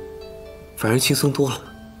来，反而轻松多了。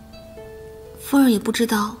凤儿也不知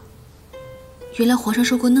道，原来皇上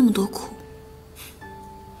受过那么多苦。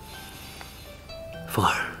凤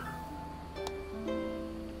儿，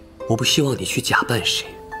我不希望你去假扮谁，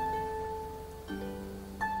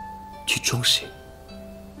去装谁，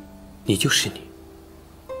你就是你，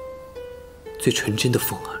最纯真的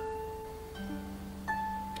凤儿，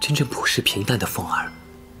真正朴实平淡的凤儿，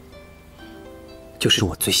就是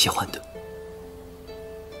我最喜欢的。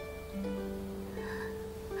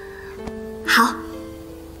好，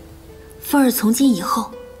凤儿从今以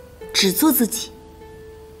后只做自己。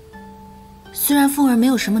虽然凤儿没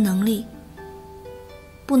有什么能力，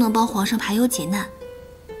不能帮皇上排忧解难，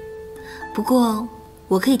不过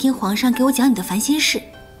我可以听皇上给我讲你的烦心事，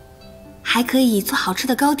还可以做好吃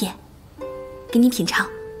的糕点给你品尝。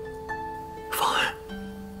凤儿，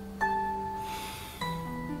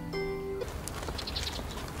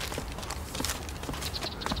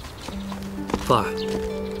凤儿，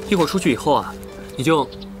一会儿出去以后啊，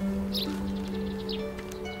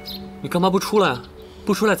你干嘛不出来啊？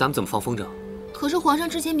不出来咱们怎么放风筝？可是皇上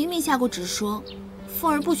之前明明下过旨说，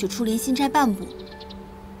凤儿不许出离心斋半步。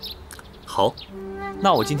好，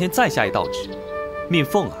那我今天再下一道旨，命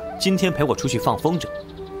凤儿今天陪我出去放风筝。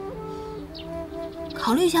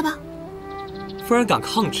考虑一下吧。夫人敢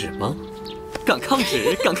抗旨吗？敢抗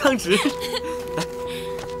旨，敢抗旨！来，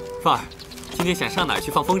凤儿，今天想上哪儿去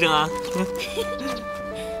放风筝啊？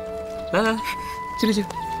来来来，这里，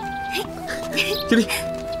这里。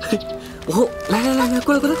哦，来，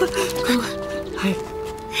过来，哎，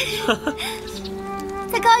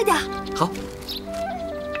再高一点。好。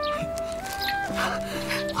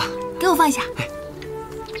给我放一下。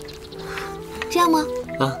这样吗？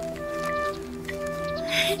啊。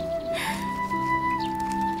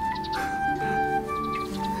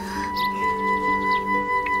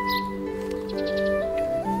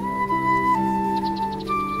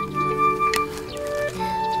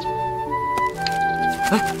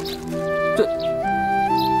哎，这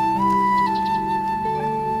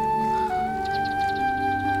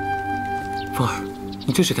凤儿，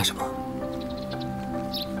你这是干什么？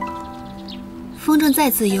风筝再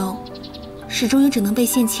自由，始终也只能被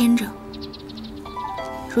线牵着。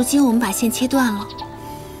如今我们把线切断了，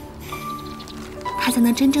它才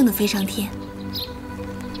能真正的飞上天。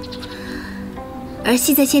而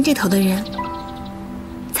系在线这头的人，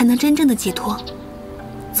才能真正的解脱。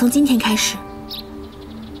从今天开始，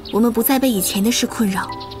我们不再被以前的事困扰。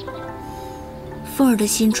凤儿的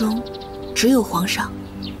心中只有皇上，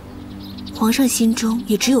皇上心中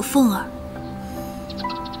也只有凤儿。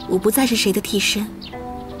我不再是谁的替身，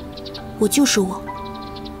我就是我。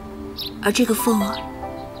而这个凤儿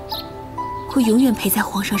会永远陪在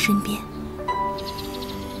皇上身边。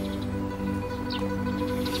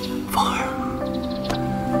凤儿，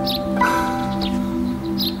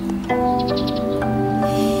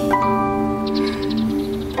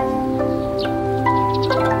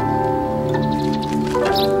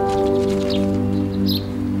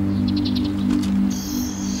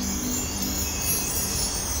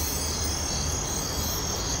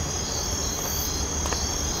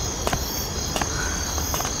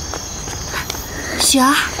雪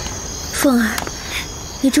儿，凤儿，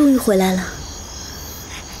你终于回来了。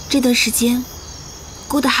这段时间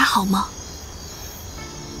过得还好吗？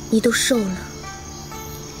你都瘦了。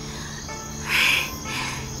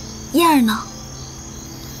燕儿呢？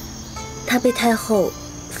她被太后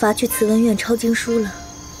罚去慈文院抄经书了。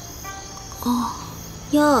哦，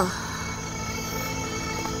哟，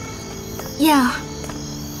燕儿，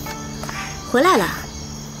回来了，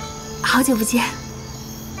好久不见。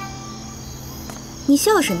你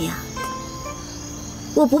笑什么呀？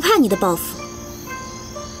我不怕你的报复。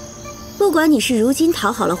不不管你是如今讨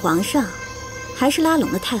好了皇上，还是拉拢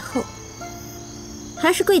了太后，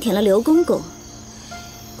还是跪舔了刘公公，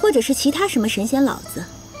或者是其他什么神仙老子，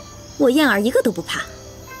我燕儿一个都不怕。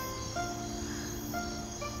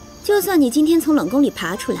就算你今天从冷宫里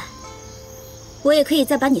爬出来，我也可以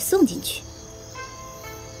再把你送进去。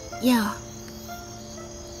燕儿，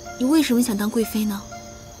你为什么想当贵妃呢？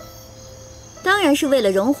当然是为了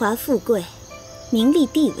荣华富贵、名利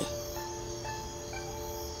地位。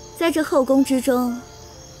在这后宫之中，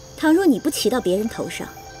倘若你不骑到别人头上，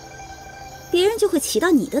别人就会骑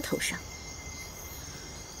到你的头上。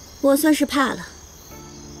我算是怕了。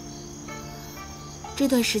这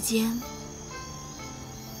段时间，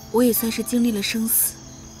我也算是经历了生死，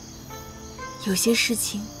有些事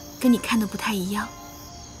情跟你看的不太一样。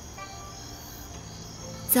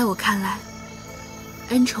在我看来，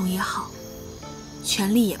恩宠也好，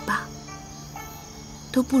权力也罢，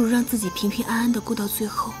都不如让自己平平安安的过到最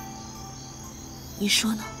后。你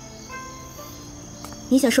说呢？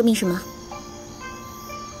你想说明什么？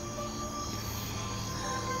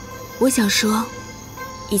我想说，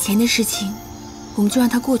以前的事情，我们就让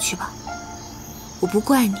它过去吧。我不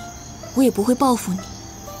怪你，我也不会报复你。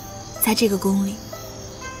在这个宫里，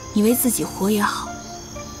你为自己活也好，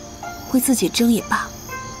为自己争也罢，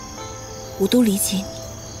我都理解你。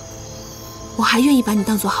我还愿意把你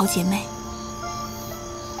当作好姐妹，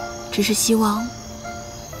只是希望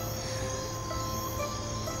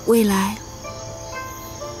未来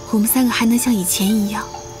我们三个还能像以前一样，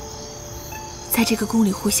在这个宫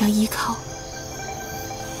里互相依靠。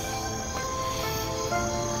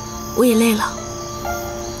我也累了，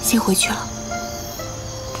先回去了。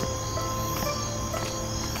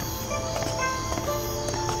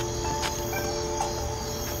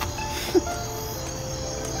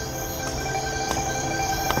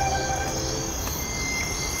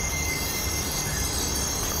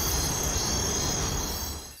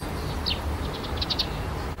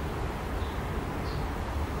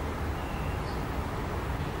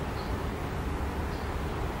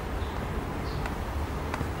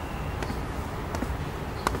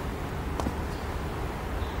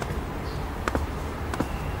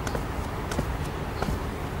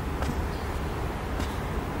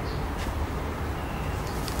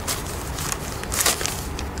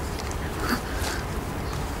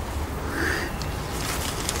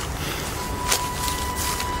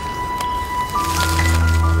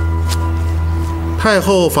太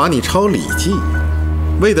后罚你抄《礼记》，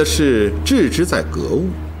为的是治之在格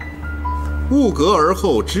物，物格而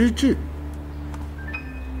后知治，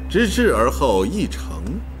知治而后议成，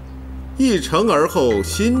议成而后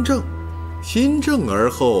心正，心正而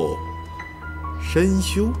后身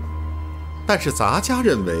修。但是咱家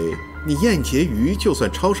认为，你晏婕妤就算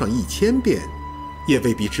抄上1000遍，也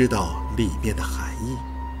未必知道里面的含义。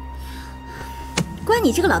关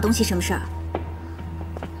你这个老东西什么事儿？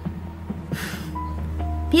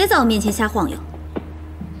别在我面前瞎晃悠！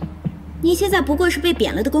你现在不过是被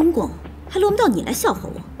贬了的公公，还轮不到你来笑话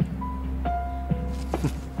我。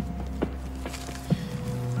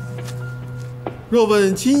若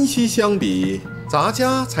问今昔相比，咱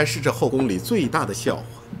家才是这后宫里最大的笑话。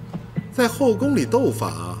在后宫里斗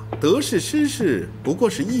法，得势失势不过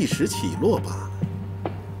是一时起落罢了。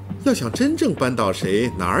要想真正扳倒谁，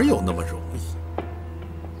哪有那么容易？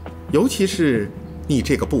尤其是你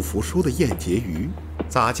这个不服输的晏婕妤。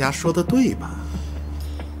咱家说的对吧？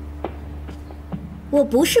我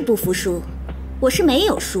不是不服输，我是没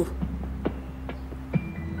有输。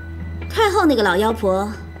太后那个老妖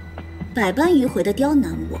婆，百般迂回的刁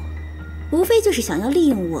难我，无非就是想要利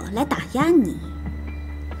用我来打压你。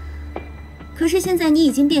可是现在你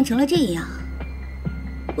已经变成了这样，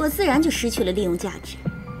我自然就失去了利用价值。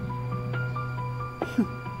哼！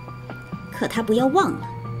可她不要忘了，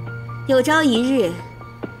有朝一日。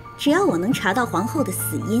只要我能查到皇后的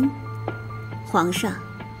死因，皇上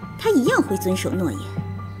他一样会遵守诺言，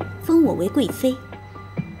封我为贵妃。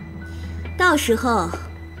到时候，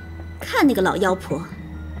看那个老妖婆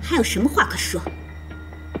还有什么话可说。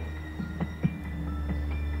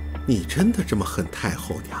你真的这么恨太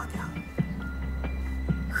后娘娘？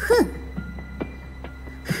恨？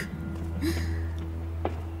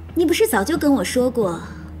你不是早就跟我说过，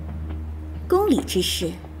宫里之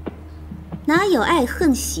事哪有爱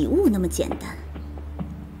恨喜恶那么简单？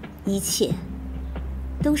一切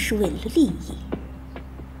都是为了利益。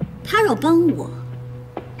他若帮我，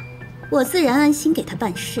我自然安心给他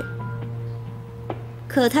办事；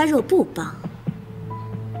可他若不帮，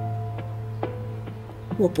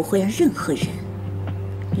我不会让任何人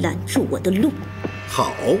拦住我的路。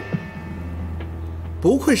好，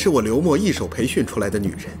不愧是我刘墨一手培训出来的女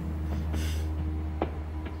人。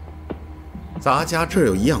咱家这儿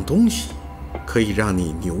有一样东西，可以让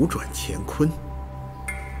你扭转乾坤。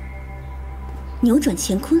扭转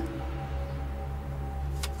乾坤？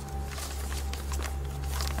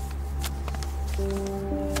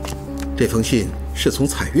这封信是从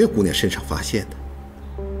彩月姑娘身上发现的，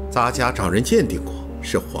咱家找人鉴定过，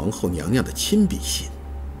是皇后娘娘的亲笔信。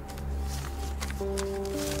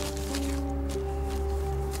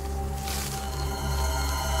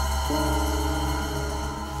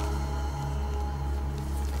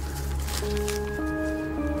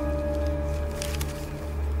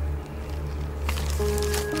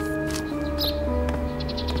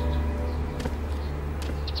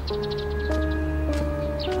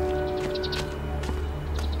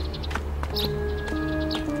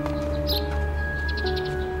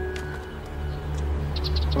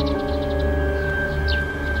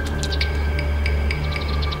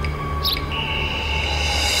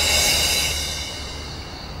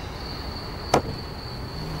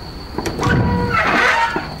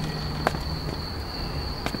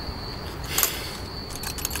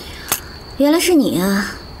原来是你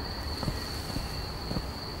啊，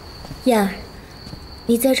燕儿，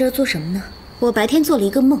你在这儿做什么呢？我白天做了一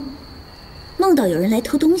个梦，梦到有人来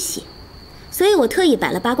偷东西，所以我特意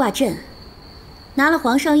摆了八卦阵，拿了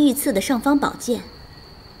皇上御赐的尚方宝剑，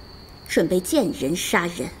准备见人杀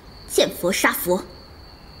人，见佛杀佛。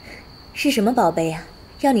是什么宝贝呀？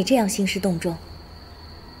让你这样兴师动众？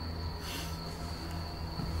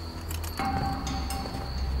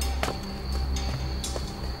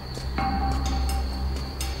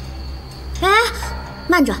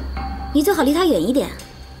慢着，你最好离他远一点。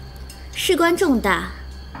事关重大，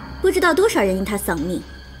不知道多少人因他丧命，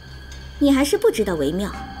你还是不知道为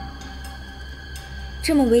妙。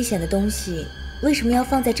这么危险的东西，为什么要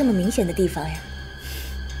放在这么明显的地方呀？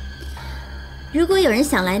如果有人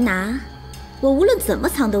想来拿，我无论怎么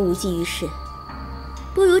藏都无济于事，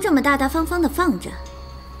不如这么大大方方的放着，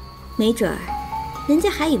没准儿人家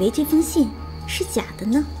还以为这封信是假的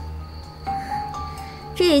呢。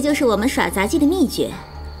这也就是我们耍杂技的秘诀，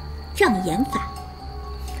障眼法。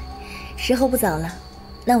时候不早了，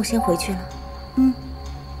那我先回去了。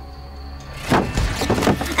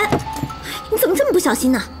哎，你怎么这么不小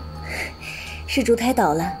心呢？是烛台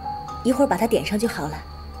倒了，一会儿把它点上就好了。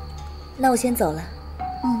那我先走了。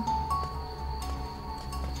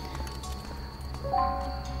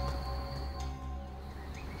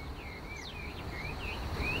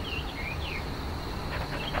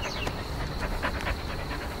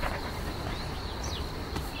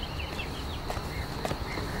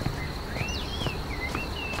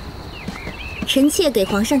臣妾给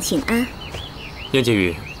皇上请安。燕姐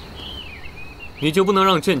雨，你就不能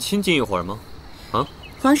让朕亲近一会儿吗？啊！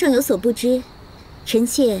皇上有所不知，臣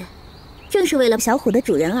妾正是为了小虎的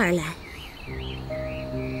主人而来。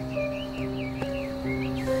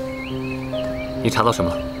你查到什么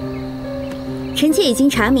了？臣妾已经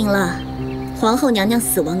查明了皇后娘娘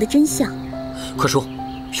死亡的真相。快说，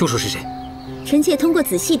凶手是谁？臣妾通过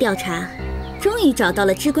仔细调查，终于找到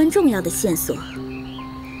了至关重要的线索。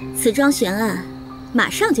此桩悬案马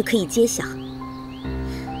上就可以揭晓，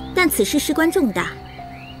但此事事关重大，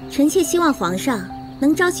臣妾希望皇上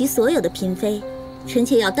能召集所有的嫔妃，臣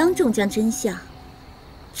妾要当众将真相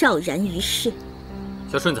昭然于世。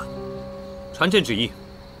小顺子，传朕旨意，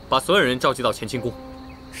把所有人召集到乾清宫。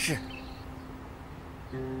是。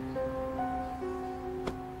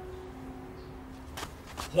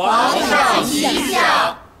皇上陛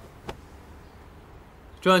下，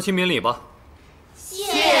就按亲免礼吧。谢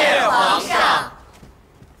皇上。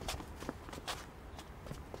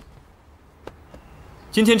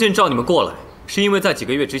今天朕召你们过来，是因为在几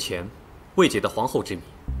个月之前未解的皇后之谜，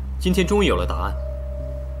今天终于有了答案。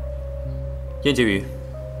燕洁瑜，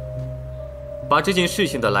把这件事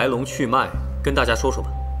情的来龙去脉跟大家说说吧。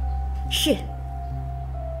是。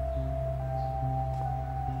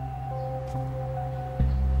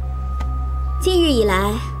近日以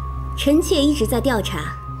来，臣妾一直在调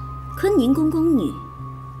查坤宁宫宫女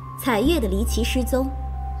彩月的离奇失踪，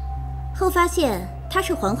后发现她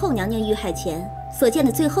是皇后娘娘遇害前所见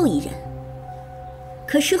的最后一人。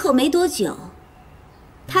可事后没多久，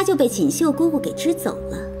她就被锦绣姑姑给支走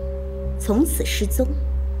了，从此失踪。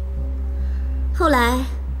后来，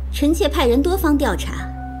臣妾派人多方调查，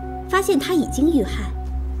发现她已经遇害，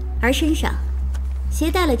而身上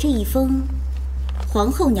携带了这一封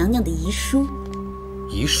皇后娘娘的遗书。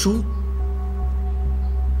遗书？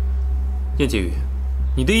燕洁瑜，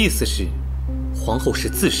你的意思是，皇后是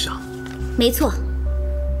自杀？没错，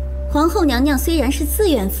皇后娘娘虽然是自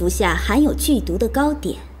愿服下含有剧毒的糕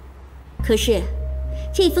点，可是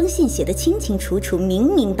这封信写得清清楚楚、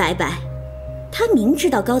明明白白，他明知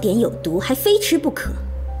道糕点有毒，还非吃不可，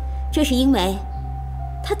这是因为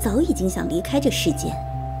他早已经想离开这世间。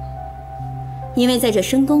因为在这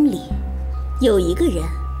深宫里，有一个人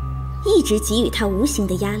一直给予他无形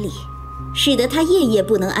的压力，使得他夜夜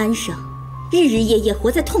不能安生，日日夜夜活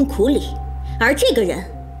在痛苦里。而这个人，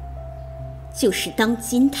就是当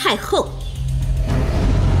今太后。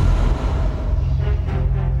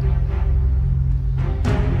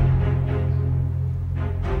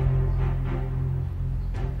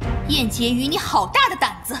燕婕妤，你好大的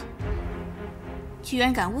胆子，居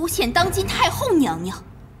然敢诬陷当今太后娘娘！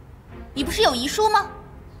你不是有遗书吗？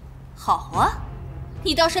好啊，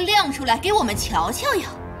你倒是亮出来给我们瞧瞧呀！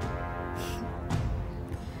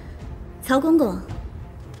曹公公，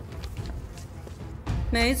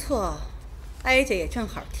没错，哀家也正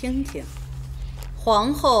好听听，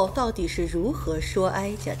皇后到底是如何说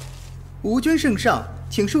哀家的。吾君圣上，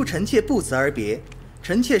请恕臣妾不辞而别。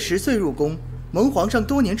臣妾10岁入宫，蒙皇上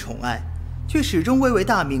多年宠爱，却始终未为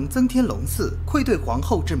大明增添龙嗣，愧对皇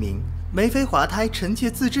后之名。梅妃滑胎，臣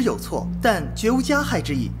妾自知有错，但绝无加害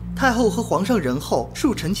之意。太后和皇上仁厚，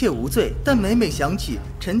恕臣妾无罪，但每每想起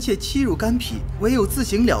臣妾欺辱干婢，唯有自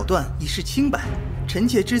行了断，以示清白。臣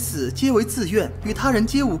妾之死皆为自愿，与他人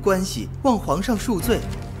皆无关系，望皇上恕罪。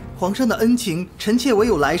皇上的恩情，臣妾唯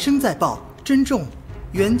有来生再报。珍重，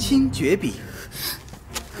元亲绝笔。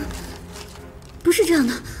不是这样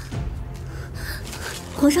的，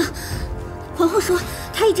皇上，皇后说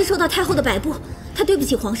她一直受到太后的摆布，她对不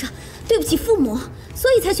起皇上，对不起父母，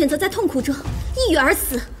所以才选择在痛苦中抑郁而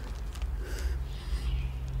死。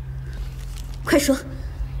快说，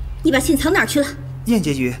你把信藏哪儿去了？燕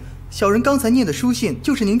婕妤，小人刚才念的书信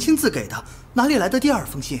就是您亲自给的，哪里来的第2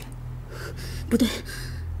封信？不对，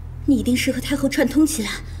你一定是和太后串通起来，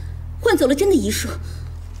换走了真的遗书。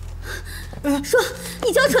说，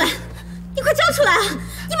你交出来！你快交出来啊！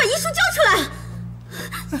你把遗书交出来！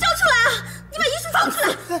交出来啊！你把遗书交出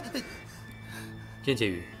来！燕婕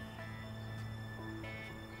妤，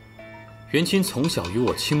元亲从小与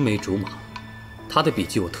我青梅竹马，他的笔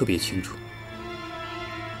记我特别清楚，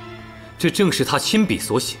这正是他亲笔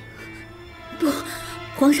所写。不，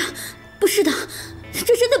皇上，不是的，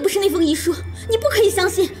这真的不是那封遗书，你不可以相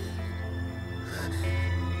信。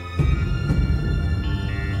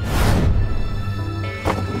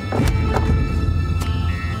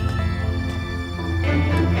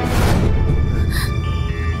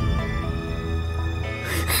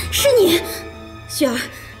是你，雪儿，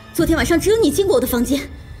昨天晚上只有你进过我的房间，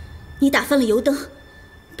你打翻了油灯，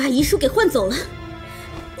把遗书给换走了。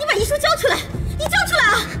你把遗书交出来！你交出来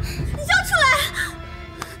啊！你交出来！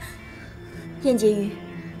燕婕妤，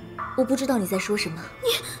我不知道你在说什么。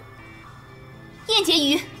燕婕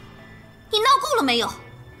妤，你闹够了没有？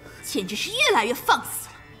简直是越来越放肆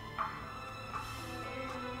了！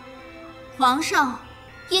皇上，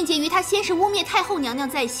燕婕妤她先是污蔑太后娘娘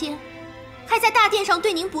在先，还在大殿上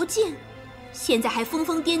对您不敬，现在还疯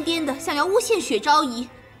疯癫癫的想要诬陷雪昭仪，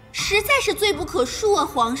实在是罪不可恕啊！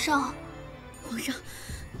皇上，皇上，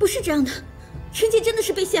不是这样的，臣妾真的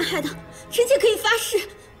是被陷害的，臣妾可以发誓。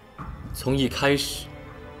从一开始，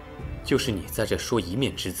就是你在这说一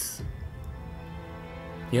面之词，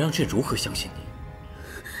你让朕如何相信你？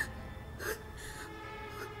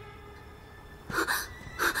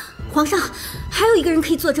皇上，还有一个人可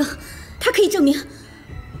以作证，他可以证明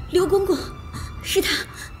刘公公是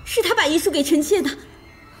他把遗书给臣妾的。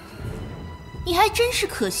你还真是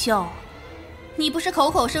可笑啊！你不是口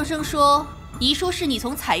口声声说遗书是你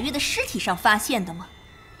从彩月的尸体上发现的吗？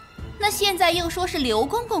那现在又说是刘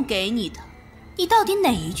公公给你的，你到底哪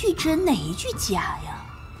一句真哪一句假呀？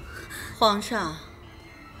皇上，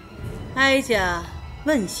哀家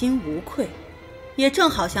问心无愧，也正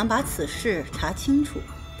好想把此事查清楚，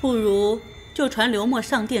不如就传刘默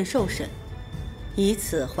上殿受审，以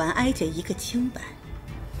此还哀家一个清白。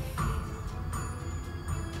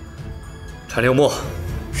传刘默。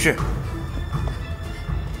是。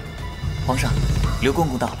皇上，刘公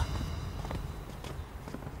公到了。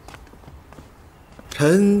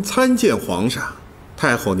臣参见皇上、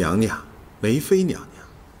太后娘娘、梅妃娘娘。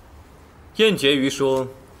燕婕妤说，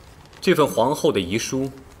这份皇后的遗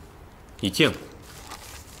书，你见过？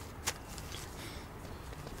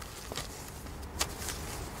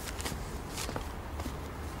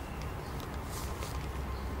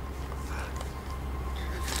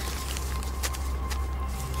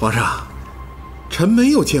皇上，臣没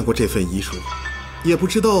有见过这份遗书，也不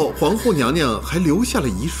知道皇后娘娘还留下了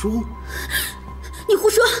遗书。你胡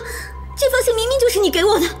说！这封信明明就是你给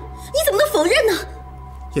我的，你怎么能否认呢？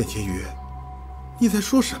燕婕妤，你在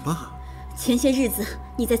说什么？前些日子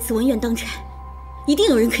你在慈文院当差，一定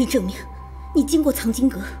有人可以证明你经过藏经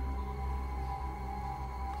阁。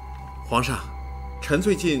皇上，臣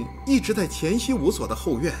最近一直在乾西五所的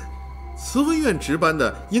后院，慈文院值班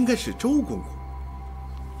的应该是周公公。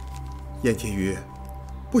燕婕妤，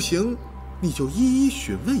不行，你就一一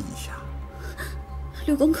询问一下。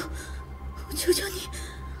刘公公，我求求你，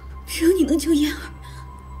只有你能救燕儿，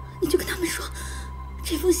你就跟他们说，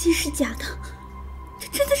这封信是假的，这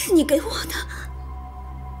真的是你给我的。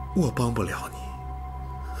我帮不了你。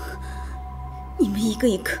你们一个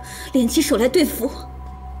一个联起手来对付我，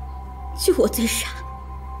就我最傻，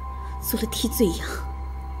做了替罪羊。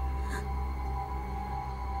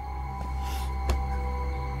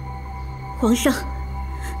皇上，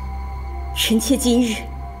臣妾今日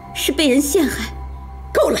是被人陷害。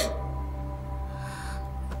够了！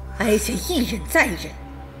哀家一忍再忍，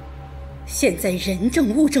现在人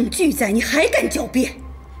证物证俱在，你还敢狡辩？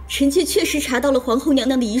臣妾确实查到了皇后娘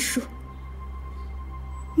娘的遗书，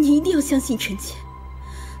你一定要相信臣妾，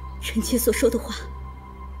臣妾所说的话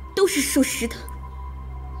都是属实的。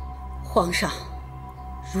皇上，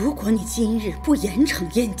如果你今日不严惩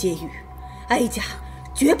燕婕妤，哀家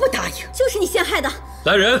绝不答应。就是你陷害的！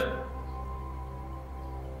来人，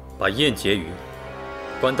把燕婕妤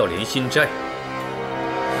关到莲心斋，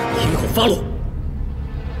听候发落。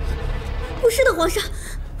不是的，皇上，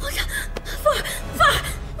皇上，凤儿，凤儿，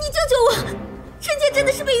你救救我！臣妾真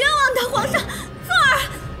的是被冤枉的，皇上，凤儿，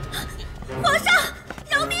皇上，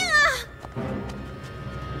饶命啊！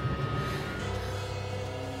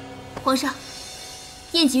皇上，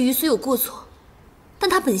燕婕妤虽有过错，但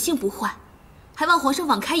她本性不坏，还望皇上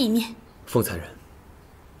网开一面。凤才人，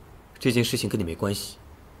这件事情跟你没关系，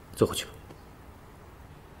坐回去吧。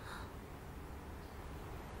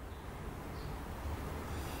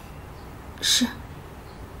是。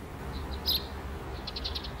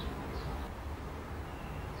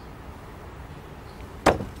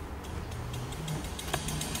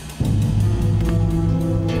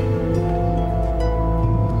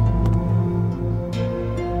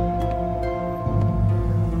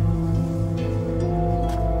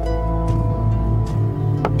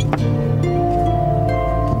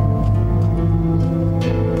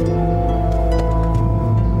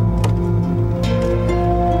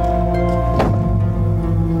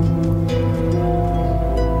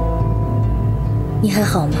你还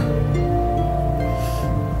好吗？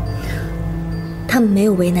他们没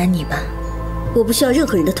有为难你吧？我不需要任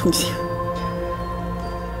何人的同情，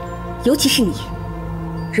尤其是你。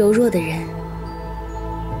柔弱的人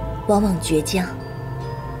往往倔强，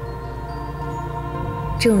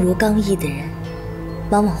正如刚毅的人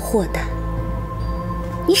往往豁达。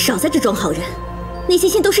你少在这装好人，那些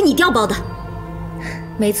信都是你调包的。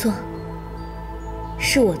没错，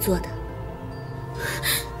是我做的。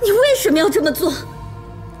你为什么要这么做？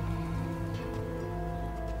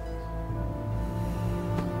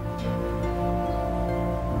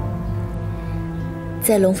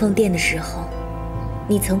在龙凤殿的时候，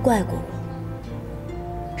你曾怪过我，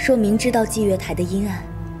说明知道祭月台的阴暗，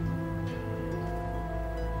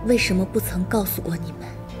为什么不曾告诉过你们？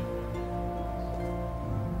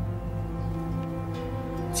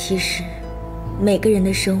其实，每个人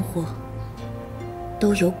的生活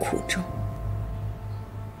都有苦衷，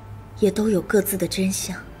也都有各自的真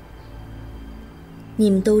相。你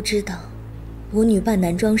们都知道，我女扮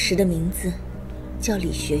男装时的名字叫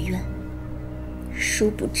理学院。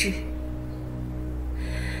殊不知，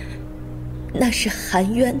那是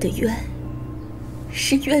含冤的冤，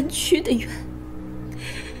是冤屈的冤，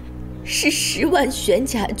是10万玄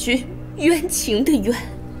甲军冤情的冤。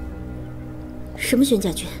什么玄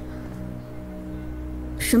甲军？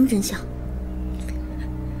什么真相？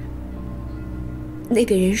那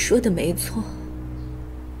个人说的没错，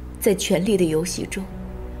在权力的游戏中，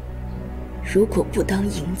如果不当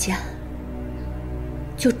赢家，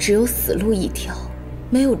就只有死路一条，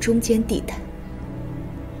没有中间地带。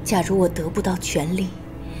假如我得不到权力，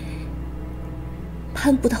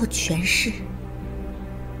攀不到权势，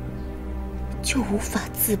就无法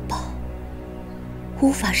自保，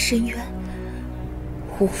无法伸冤，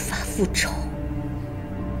无法复仇。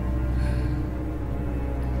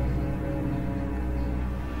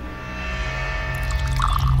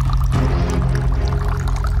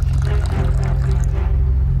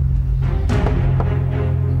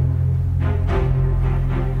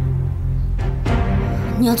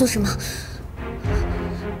你要做什么？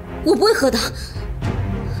我不会喝的。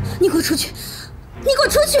你给我出去！你给我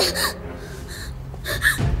出去！有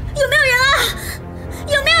没有人啊？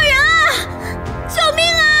有没有人啊？救命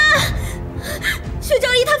啊！薛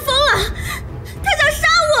昭仪他疯了，他想杀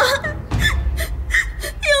我！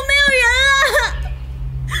有没有人啊？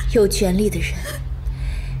有权力的人，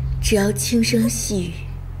只要轻声细语，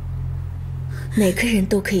每个人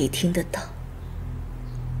都可以听得到，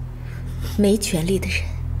没权利的人，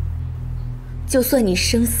就算你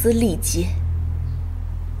声嘶力竭，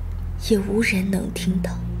也无人能听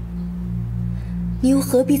到。你又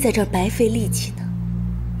何必在这儿白费力气呢？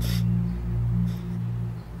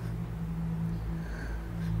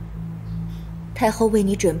太后为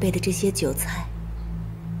你准备的这些酒菜，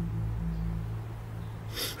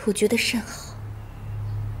我觉得甚好，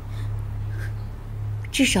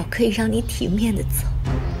至少可以让你体面的走。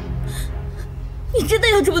你真的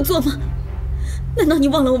要这么做吗？难道你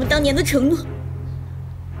忘了我们当年的承诺？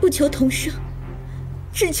不求同生，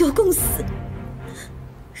只求共死。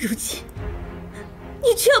如今，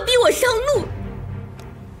你却要逼我上路。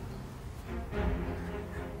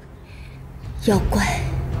要怪，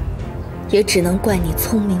也只能怪你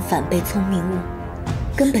聪明反被聪明误，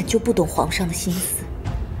根本就不懂皇上的心思。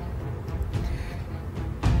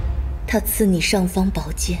他赐你尚方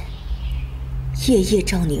宝剑，夜夜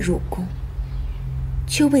召你入宫，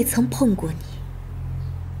却未曾碰过你，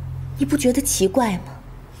你不觉得奇怪吗？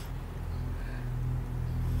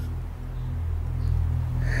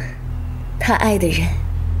他爱的人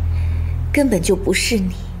根本就不是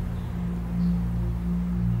你，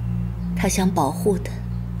他想保护的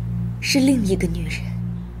是另一个女人，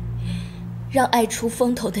让爱出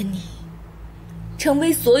风头的你成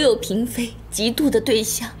为所有嫔妃嫉妒的对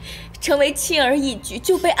象，成为轻而易举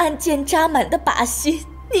就被暗箭扎满的靶心，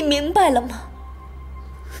你明白了吗？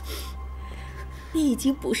你已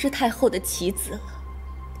经不是太后的棋子了，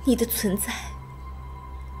你的存在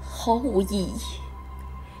毫无意义。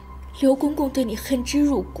刘公公对你恨之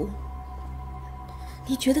入骨，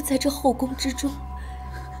你觉得在这后宫之中，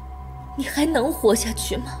你还能活下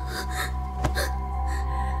去吗？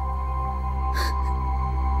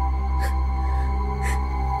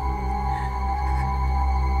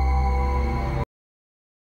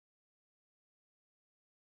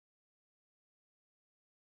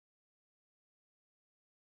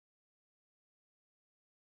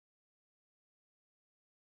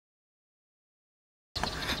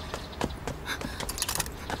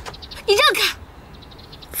你让开！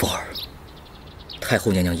凤儿，太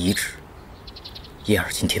后娘娘遗旨，燕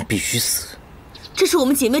儿今天必须死。这是我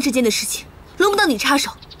们姐妹之间的事情，轮不到你插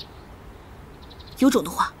手。有种的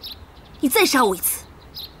话，你再杀我一次。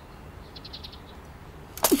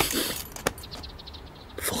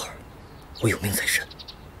凤儿，我有命在身，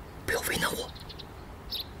不要为难我。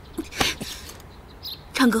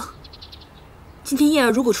长庚，今天燕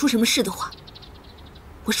儿如果出什么事的话，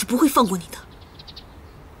我是不会放过你的。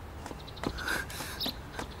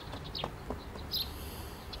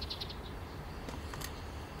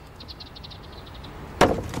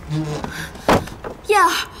燕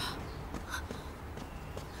儿，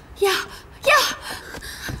燕儿，燕儿，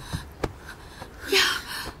燕儿，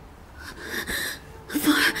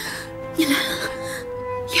凤儿，你来了。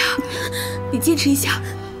燕儿，你坚持一下，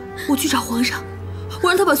我去找皇上，我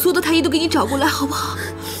让他把所有的太医都给你找过来，好不好？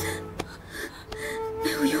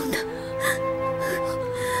没有用的，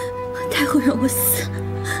太后让我死，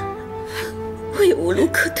我也无路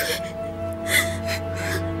可退。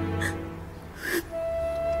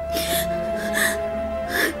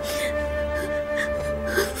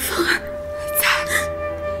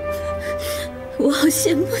我好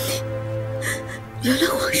羡慕你，原来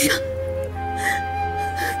皇上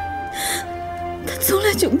他从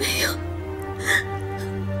来就没有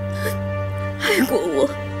爱过我。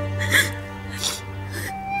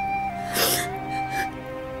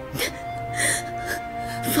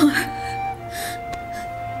凤儿，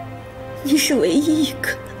你是唯一一个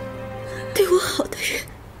对我好的人，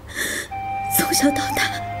从小到大，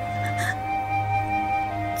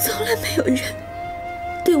从来没有人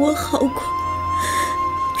对我好过。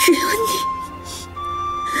只有你，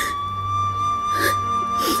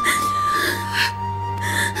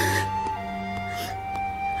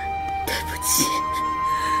对不起，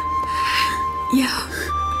燕儿，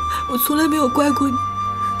我从来没有怪过你。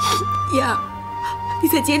燕儿，你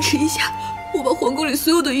再坚持一下，我把皇宫里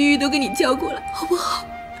所有的御医都给你叫过来，好不好？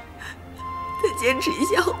再坚持一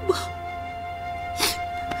下，好不好？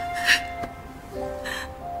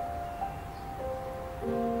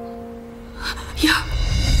燕儿。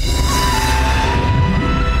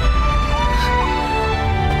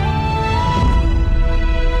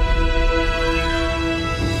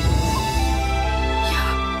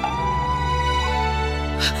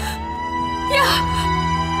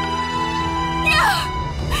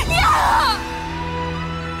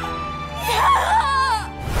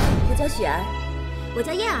我叫雪儿，我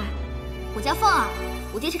叫燕儿，我叫凤儿，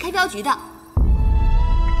我爹是开镖局的。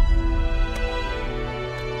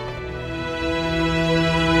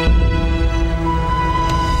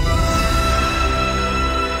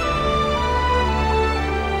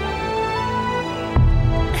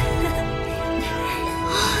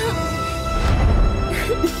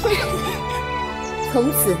从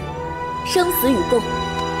此生死与共，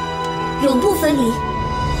永不分离。